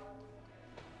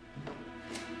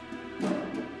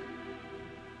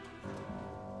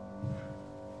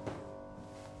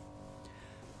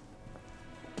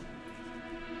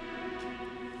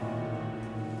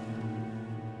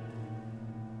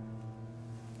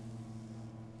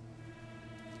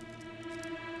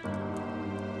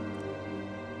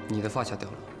你的发卡掉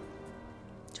了，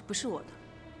这不是我的，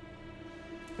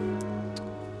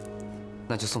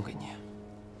那就送给你。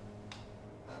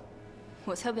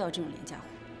 我才不要这种廉价货！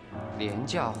廉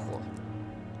价货？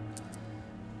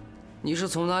你是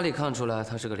从哪里看出来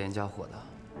它是个廉价货的？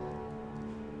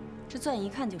这钻一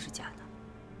看就是假的，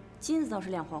金子倒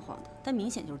是亮晃晃的，但明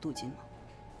显就是镀金嘛。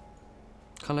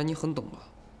看来你很懂啊，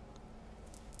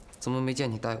怎么没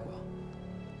见你戴过？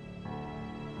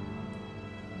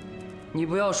你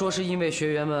不要说是因为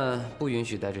学员们不允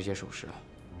许戴这些首饰，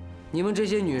你们这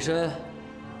些女生，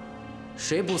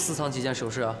谁不私藏几件首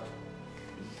饰啊？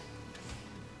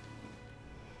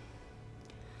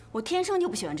 我天生就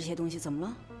不喜欢这些东西，怎么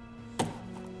了？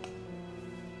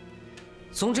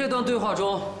从这段对话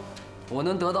中，我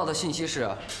能得到的信息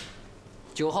是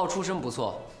，9号出身不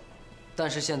错，但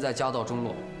是现在家道中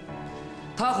落，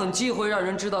他很忌讳让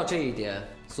人知道这一点，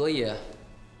所以，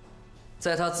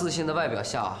在他自信的外表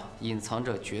下隐藏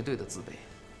着绝对的自卑。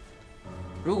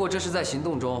如果这是在行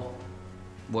动中，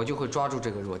我就会抓住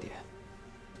这个弱点，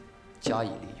加以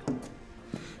利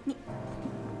用。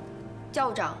教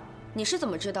务长。 你是怎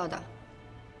么知道的？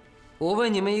我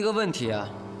问你们一个问题啊，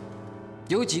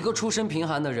有几个出身贫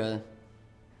寒的人，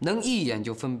能一眼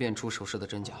就分辨出首饰的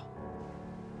真假？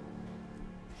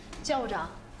教务长，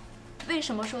为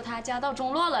什么说他家道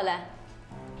中落了嘞？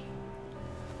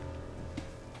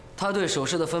他对首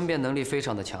饰的分辨能力非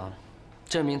常的强，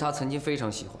证明他曾经非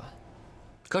常喜欢。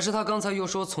可是他刚才又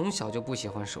说从小就不喜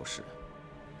欢首饰，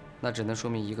那只能说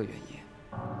明一个原因，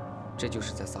这就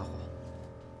是在撒谎。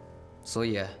所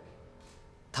以。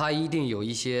 他一定有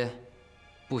一些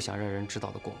不想让人知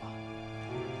道的过往。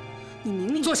你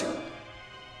明明坐下。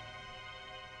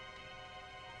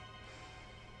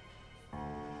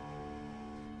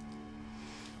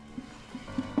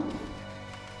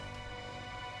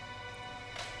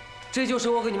这就是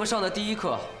我给你们上的第一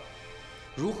课，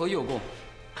如何诱供。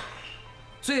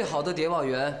最好的谍报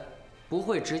员不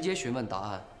会直接询问答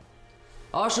案。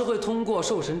 而是会通过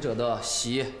受审者的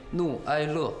喜、怒、哀、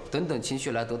乐等等情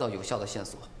绪来得到有效的线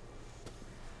索。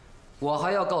我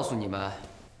还要告诉你们，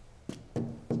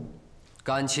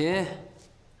感情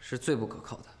是最不可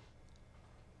靠的。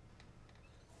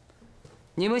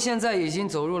你们现在已经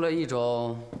走入了一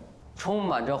种充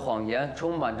满着谎言、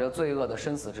充满着罪恶的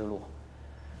生死之路。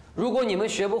如果你们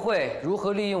学不会如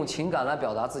何利用情感来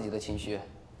表达自己的情绪，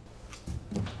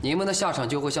你们的下场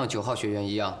就会像9号学员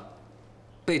一样。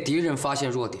 被敌人发现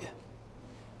弱点，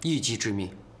一击致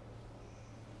命。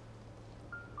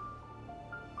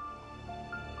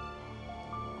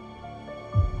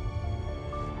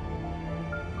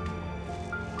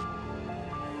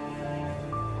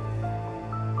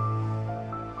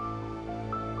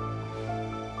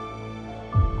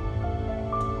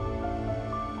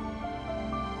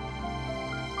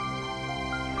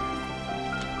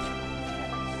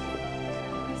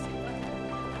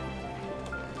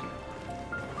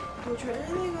我觉得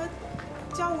那个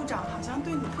教务长好像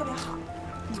对你特别好，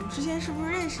你们之间是不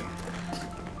是认识呀？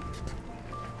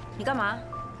你干嘛？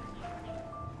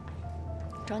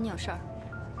找你有事儿。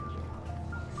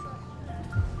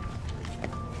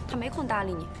他没空搭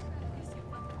理你，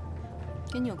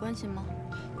跟你有关系吗？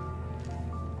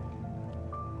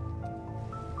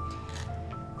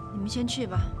你们先去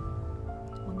吧，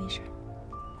我没事。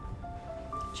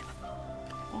去吧。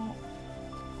哦。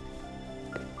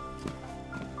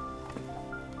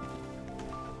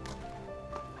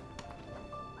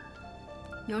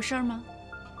 有事儿吗？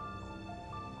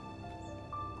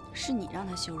是你让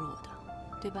他羞辱我的，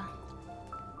对吧？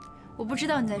我不知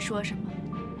道你在说什么。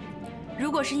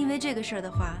如果是因为这个事儿的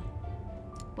话，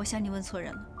我想你问错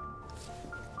人了。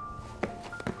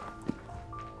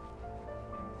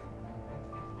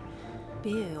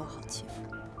别以为我好欺负，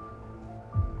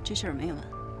这事儿没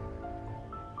完。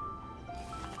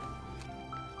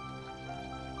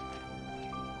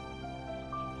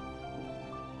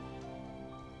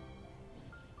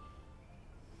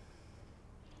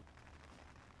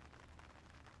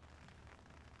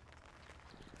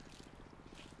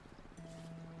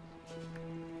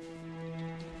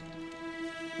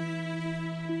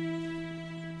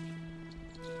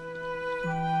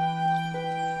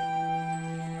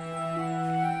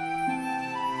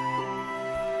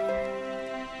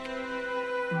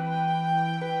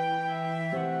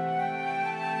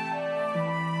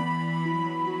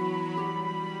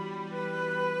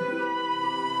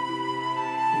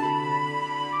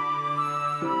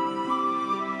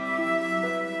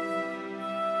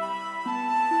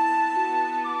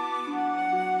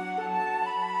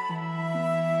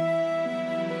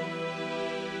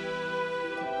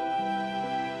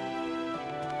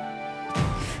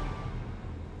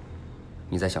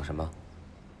在想什么？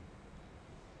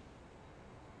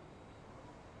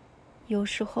有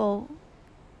时候，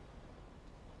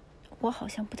我好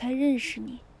像不太认识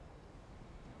你。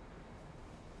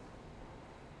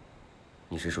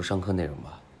你是说上课内容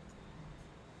吧？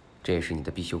这也是你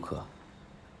的必修课。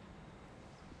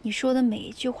你说的每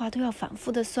一句话都要反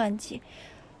复的算计，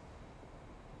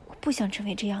我不想成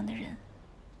为这样的人。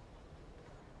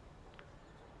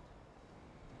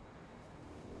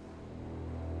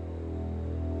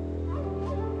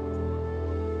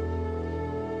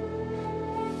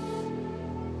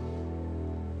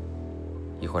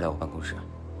一会儿来我办公室。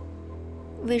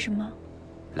为什么？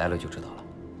来了就知道了。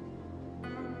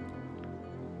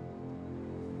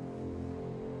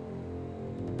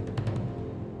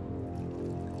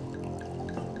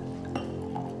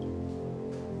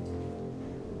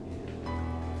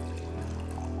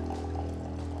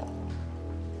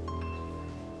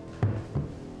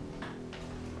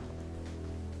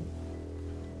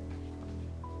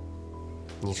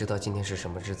你知道今天是什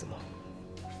么日子吗？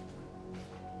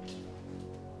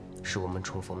是我们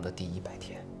重逢的第100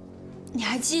天。你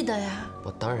还记得呀？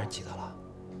我当然记得了，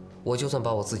我就算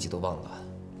把我自己都忘了，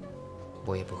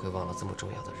我也不会忘了这么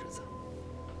重要的日子。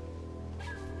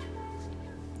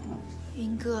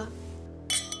云哥，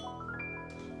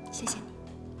谢谢你。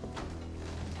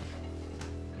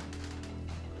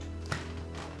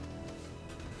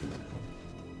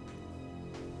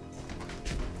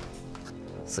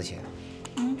思琪，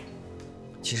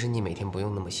其实你每天不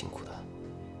用那么辛苦的，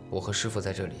我和师傅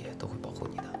在这里都会保护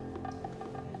你的。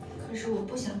可是我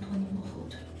不想拖你们后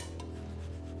腿。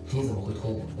你怎么会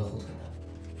拖我们的后腿呢？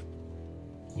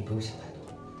你不用想太多。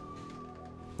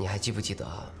你还记不记得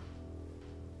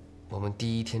我们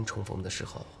第一天重逢的时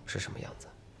候是什么样子？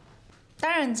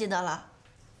当然记得了。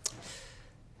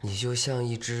你就像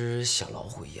一只小老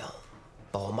虎一样，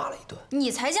把我骂了一顿。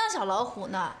你才像小老虎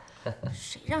呢！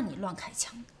谁让你乱开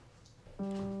枪的？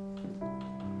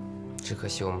只可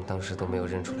惜我们当时都没有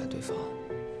认出来对方。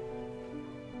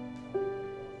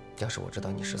要是我知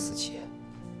道你是思琪，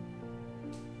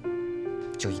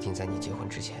就一定在你结婚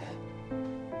之前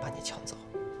把你抢走。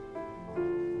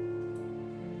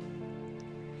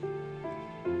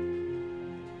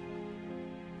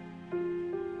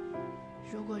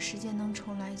如果时间能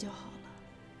重来就好了。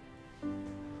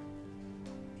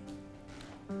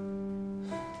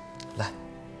来。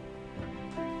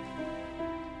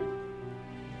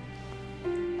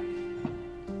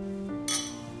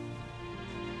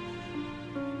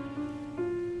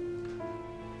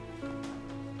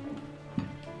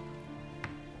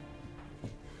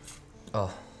哦，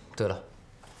对了，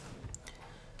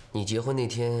你结婚那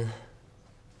天，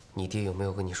你爹有没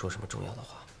有跟你说什么重要的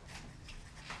话？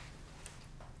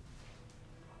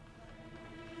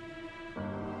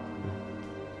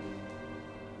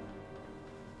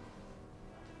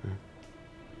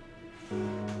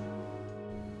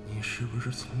你是不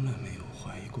是从来没有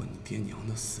怀疑过你爹娘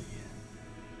的死因？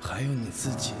还有你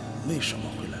自己为什么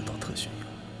会来到特训营？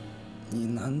你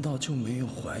难道就没有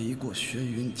怀疑过薛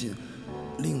云锦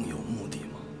另有目的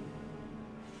吗？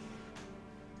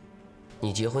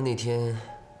你结婚那天，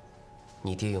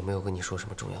你爹有没有跟你说什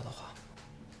么重要的话？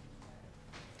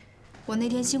我那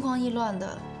天心慌意乱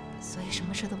的，所以什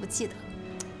么事都不记得了。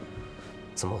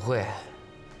怎么会？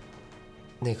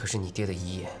那可是你爹的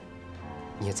遗言，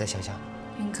你也再想想。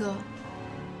云哥，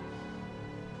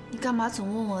你干嘛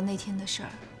总问我那天的事儿？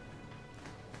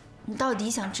你到底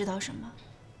想知道什么？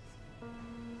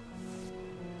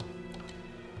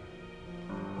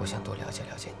我想多了解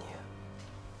了解你，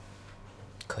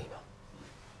可以吗？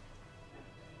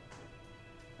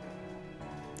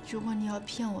如果你要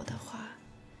骗我的话，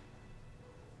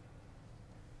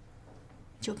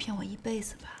就骗我一辈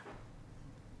子吧，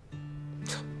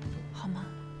好吗？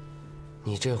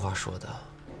你这话说的，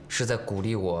是在鼓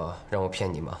励我让我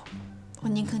骗你吗？我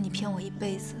宁可你骗我一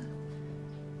辈子，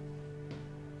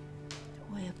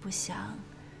我也不想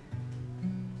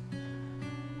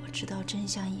我知道真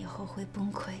相以后会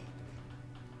崩溃。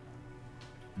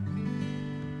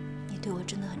你对我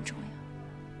真的很重要。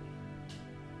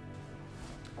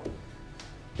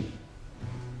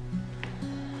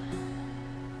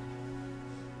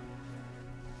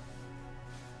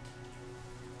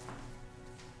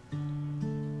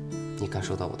你感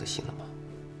受到我的心了吗？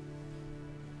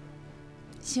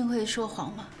心会说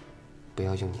谎吗？不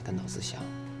要用你的脑子想，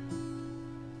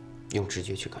用直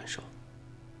觉去感受，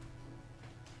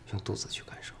用肚子去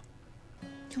感受。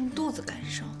用肚子感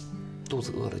受。肚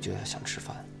子饿了就要想吃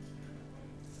饭。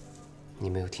你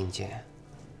没有听见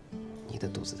你的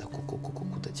肚子在咕咕咕咕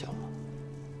咕的叫吗？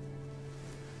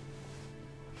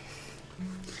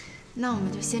那我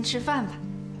们就先吃饭吧。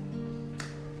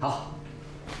好，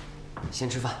先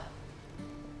吃饭。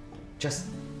Jess，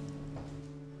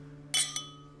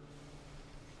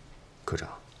 科长，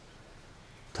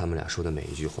他们俩说的每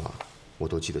一句话，我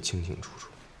都记得清清楚楚。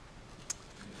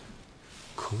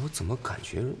可我怎么感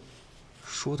觉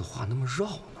说的话那么绕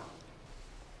呢？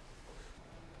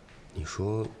你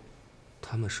说，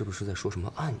他们是不是在说什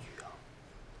么暗语啊？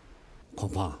匡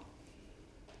芳，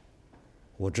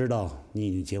我知道你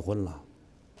已经结婚了，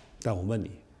但我问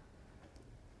你，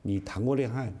你谈过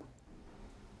恋爱吗？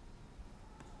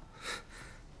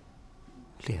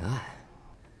恋爱？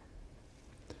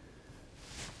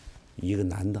一个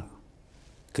男的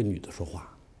跟女的说话，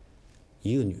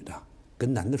一个女的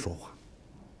跟男的说话，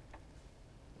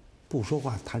不说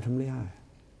话谈什么恋爱？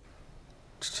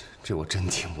这我真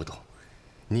听不懂。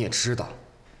你也知道，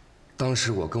当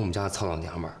时我跟我们家的糙老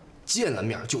娘们儿见了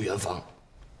面就圆房，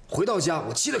回到家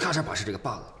我嘁哩咔嚓把事这个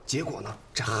办了，结果呢，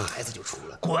这孩子就出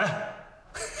了。滚！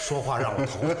说话让我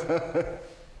头疼。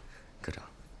科长，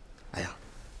哎呀，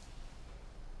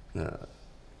那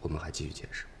我们还继续解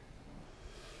释。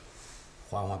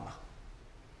缓缓吧。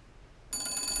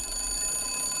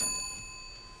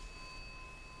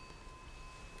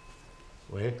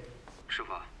喂，师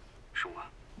傅，是我。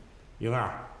云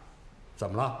儿，怎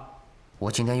么了？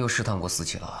我今天又试探过思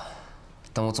琪了，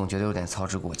但我总觉得有点操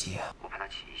之过急，我怕他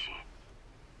起疑心。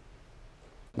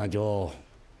那就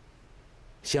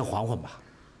先缓缓吧。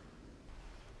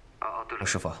哦，对了，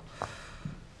师傅，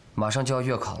马上就要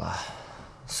月考了，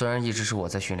虽然一直是我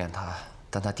在训练他，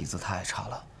但他底子太差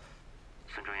了。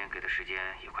孙专员给的时间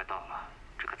也快到了，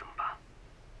这可怎么办？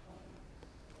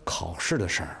考试的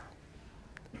事儿，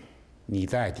你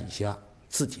在底下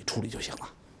自己处理就行了，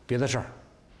别的事儿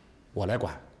我来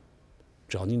管，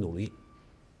只要你努力。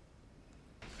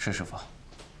是师傅，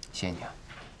谢谢你啊。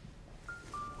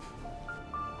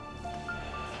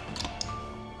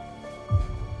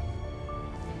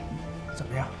怎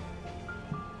么样？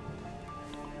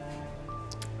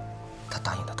他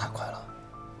答应的太快了，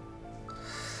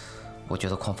我觉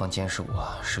得匡放监视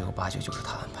我十有八九就是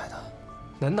他安排的。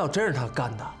难道真是他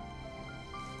干的？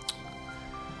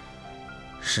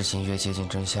事情越接近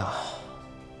真相，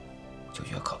就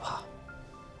越可怕。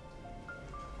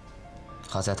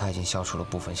好在他已经消除了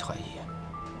部分怀疑，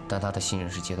但他的信任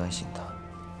是阶段性的，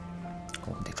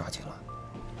我们得抓紧了。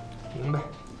明白。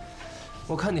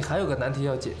我看你还有个难题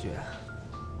要解决。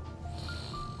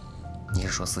你是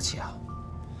说思琪啊？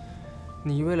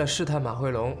你为了试探马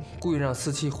慧龙，故意让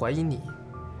思琪怀疑你，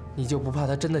你就不怕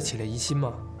他真的起了疑心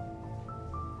吗？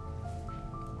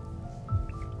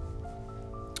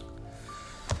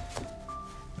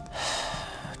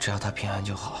只要他平安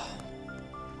就好，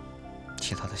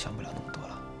其他的想不了那么多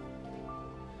了。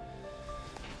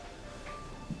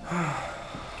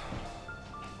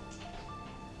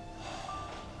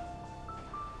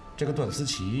这个段思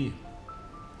琪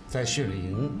在训练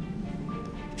营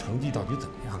成绩到底怎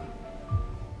么样？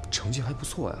成绩还不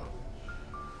错呀，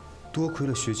多亏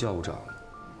了薛教务长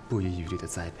不遗余力的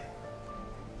栽培。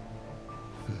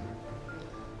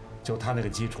就他那个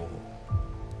基础，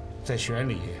在学员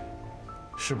里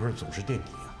是不是总是垫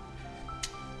底啊？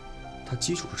他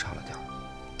基础是差了点，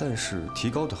但是提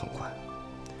高得很快。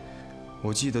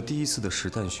我记得第一次的实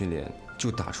弹训练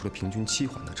就打出了平均7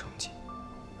环的成绩。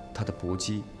他的搏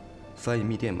击、翻译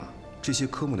密电码这些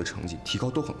科目的成绩提高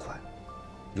都很快，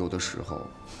有的时候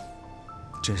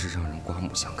真是让人刮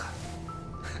目相看。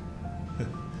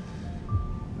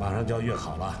马上就要月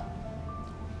考了，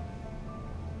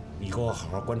你给我好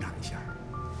好观察一下，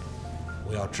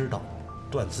我要知道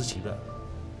段思琪的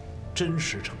真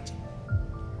实成绩。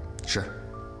是。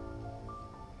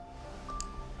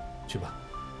去吧。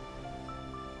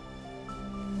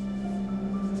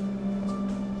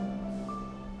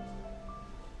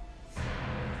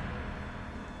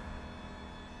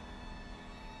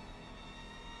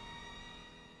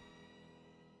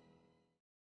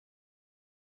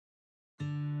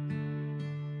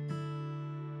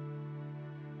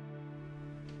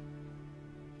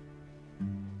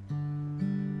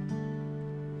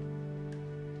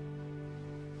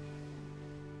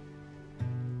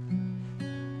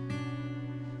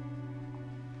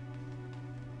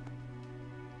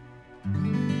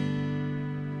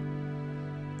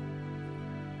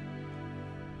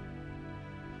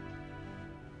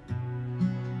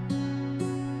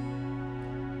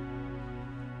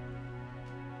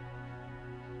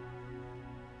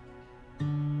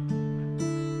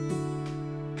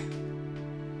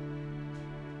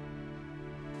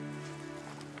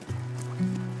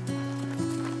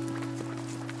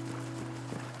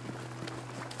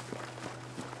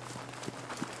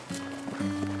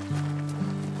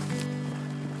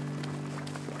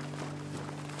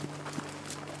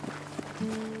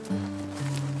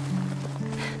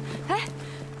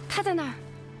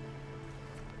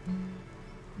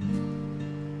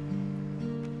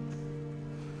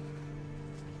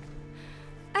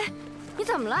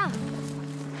了？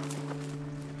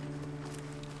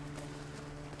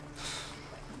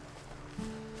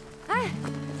哎，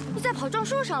你再跑撞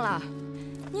树上了，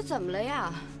你怎么了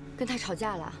呀？跟他吵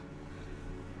架了？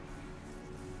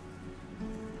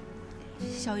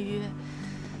小鱼，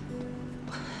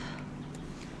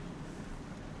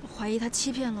我怀疑他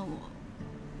欺骗了我，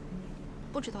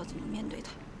不知道怎么面对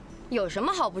他。有什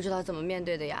么好不知道怎么面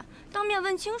对的呀？当面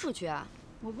问清楚去啊！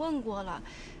我问过了，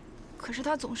可是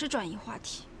他总是转移话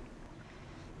题。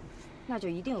那就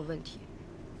一定有问题。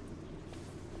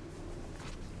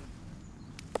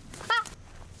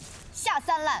下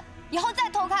三滥，以后再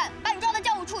偷看，把你抓到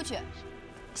教务处去。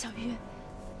小鱼，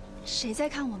谁在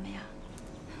看我们呀？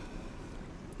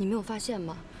你没有发现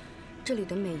吗？这里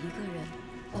的每一个人，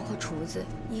包括厨子、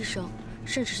医生，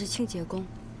甚至是清洁工，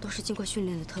都是经过训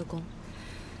练的特工。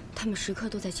他们时刻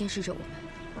都在监视着我们。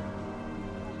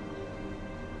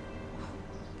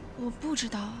我不知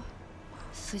道。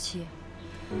思琪，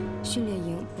训练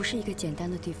营不是一个简单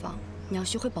的地方，你要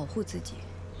学会保护自己。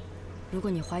如果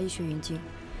你怀疑薛云静，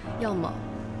要么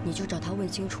你就找他问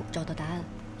清楚，找到答案；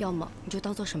要么你就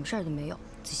当做什么事儿都没有，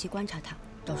仔细观察他，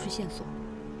找出线索。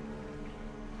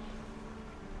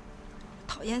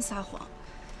讨厌撒谎，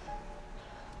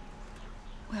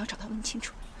我要找他问清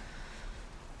楚。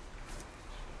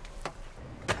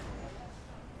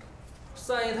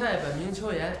三姨太本名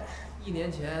秋妍，1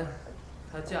年前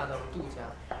她嫁到了杜家，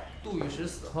杜宇石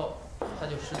死后，她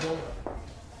就失踪了。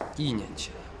1年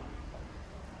前，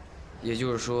也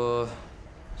就是说，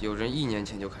有人1年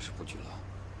前就开始布局了。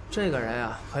这个人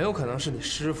啊，很有可能是你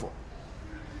师傅。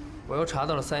我又查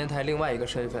到了三姨太另外一个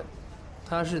身份，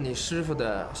她是你师傅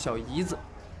的小姨子。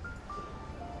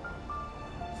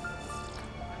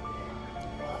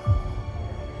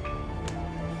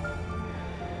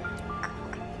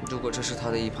如果这是他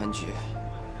的一盘局，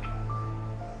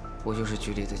我就是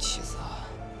局里的棋子啊！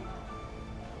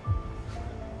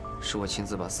是我亲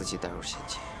自把思琪带入陷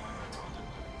阱，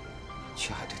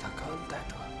却还对他感恩戴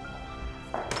德。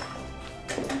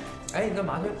哎，你干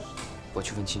嘛去？我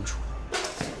去问清楚。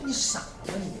你傻吗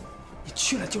你？你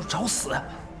去了就是找死！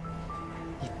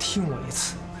你听我一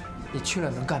次，你去了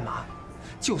能干嘛？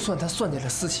就算他算计了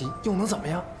思琪，又能怎么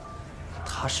样？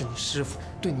他是你师傅，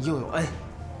对你又有恩。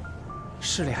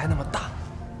势力还那么大，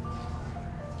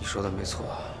你说的没错，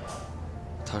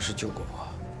他是救过我，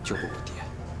救过我爹，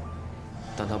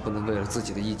但他不能为了自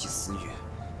己的一己私欲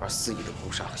而肆意的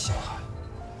谋杀和陷害。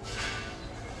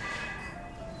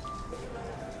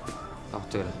哦，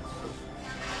对了，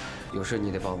有事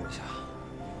你得帮我一下。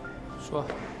说，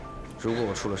如果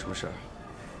我出了什么事儿，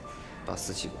把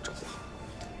思琪给我照顾好。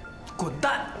滚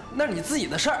蛋，那是你自己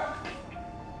的事儿。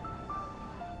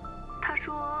他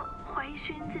说怀疑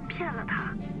薛云静骗了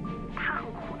他，他很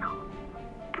苦恼，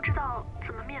不知道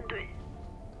怎么面对。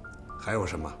还有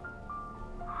什么？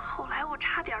后来我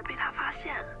差点被他发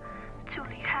现，就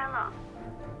离开了。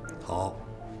好，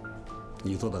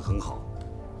你做得很好。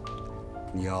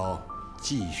你要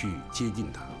继续接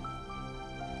近他，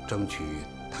争取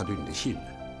他对你的信任。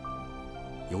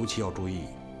尤其要注意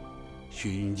薛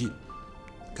云静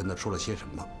跟他说了些什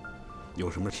么，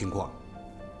有什么情况，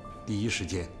第一时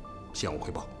间向我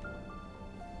汇报。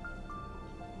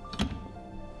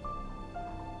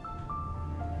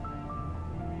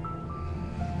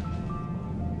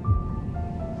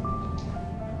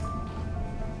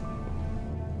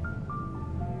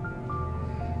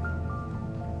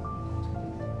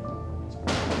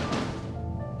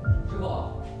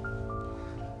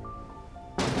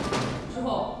师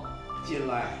傅，进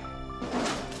来。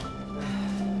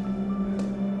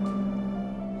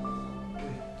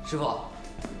师傅，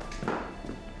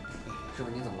师傅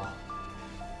您怎么了？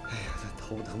哎呀，这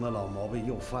头疼的老毛病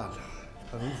又犯了，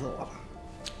疼死我了。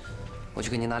我去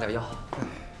给您拿点药。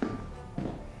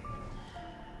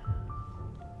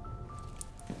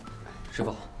师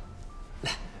傅，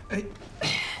来，哎呀，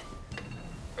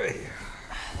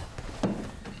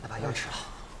来把药吃了。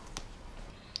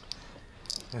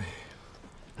哎，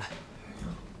来。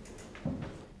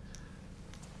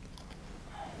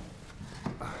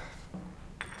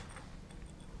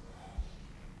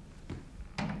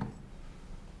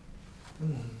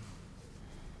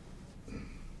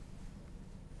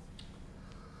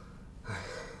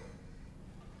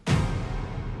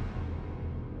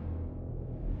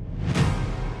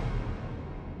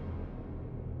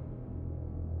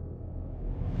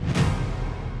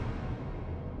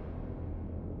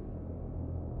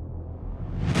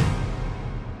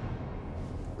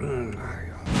哎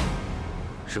呀，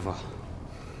师傅，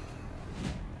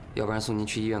要不然送您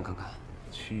去医院看看。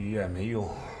去医院没用，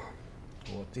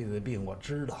我这个病我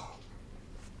知道。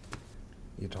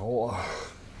你找我，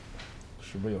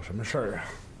是不是有什么事儿啊？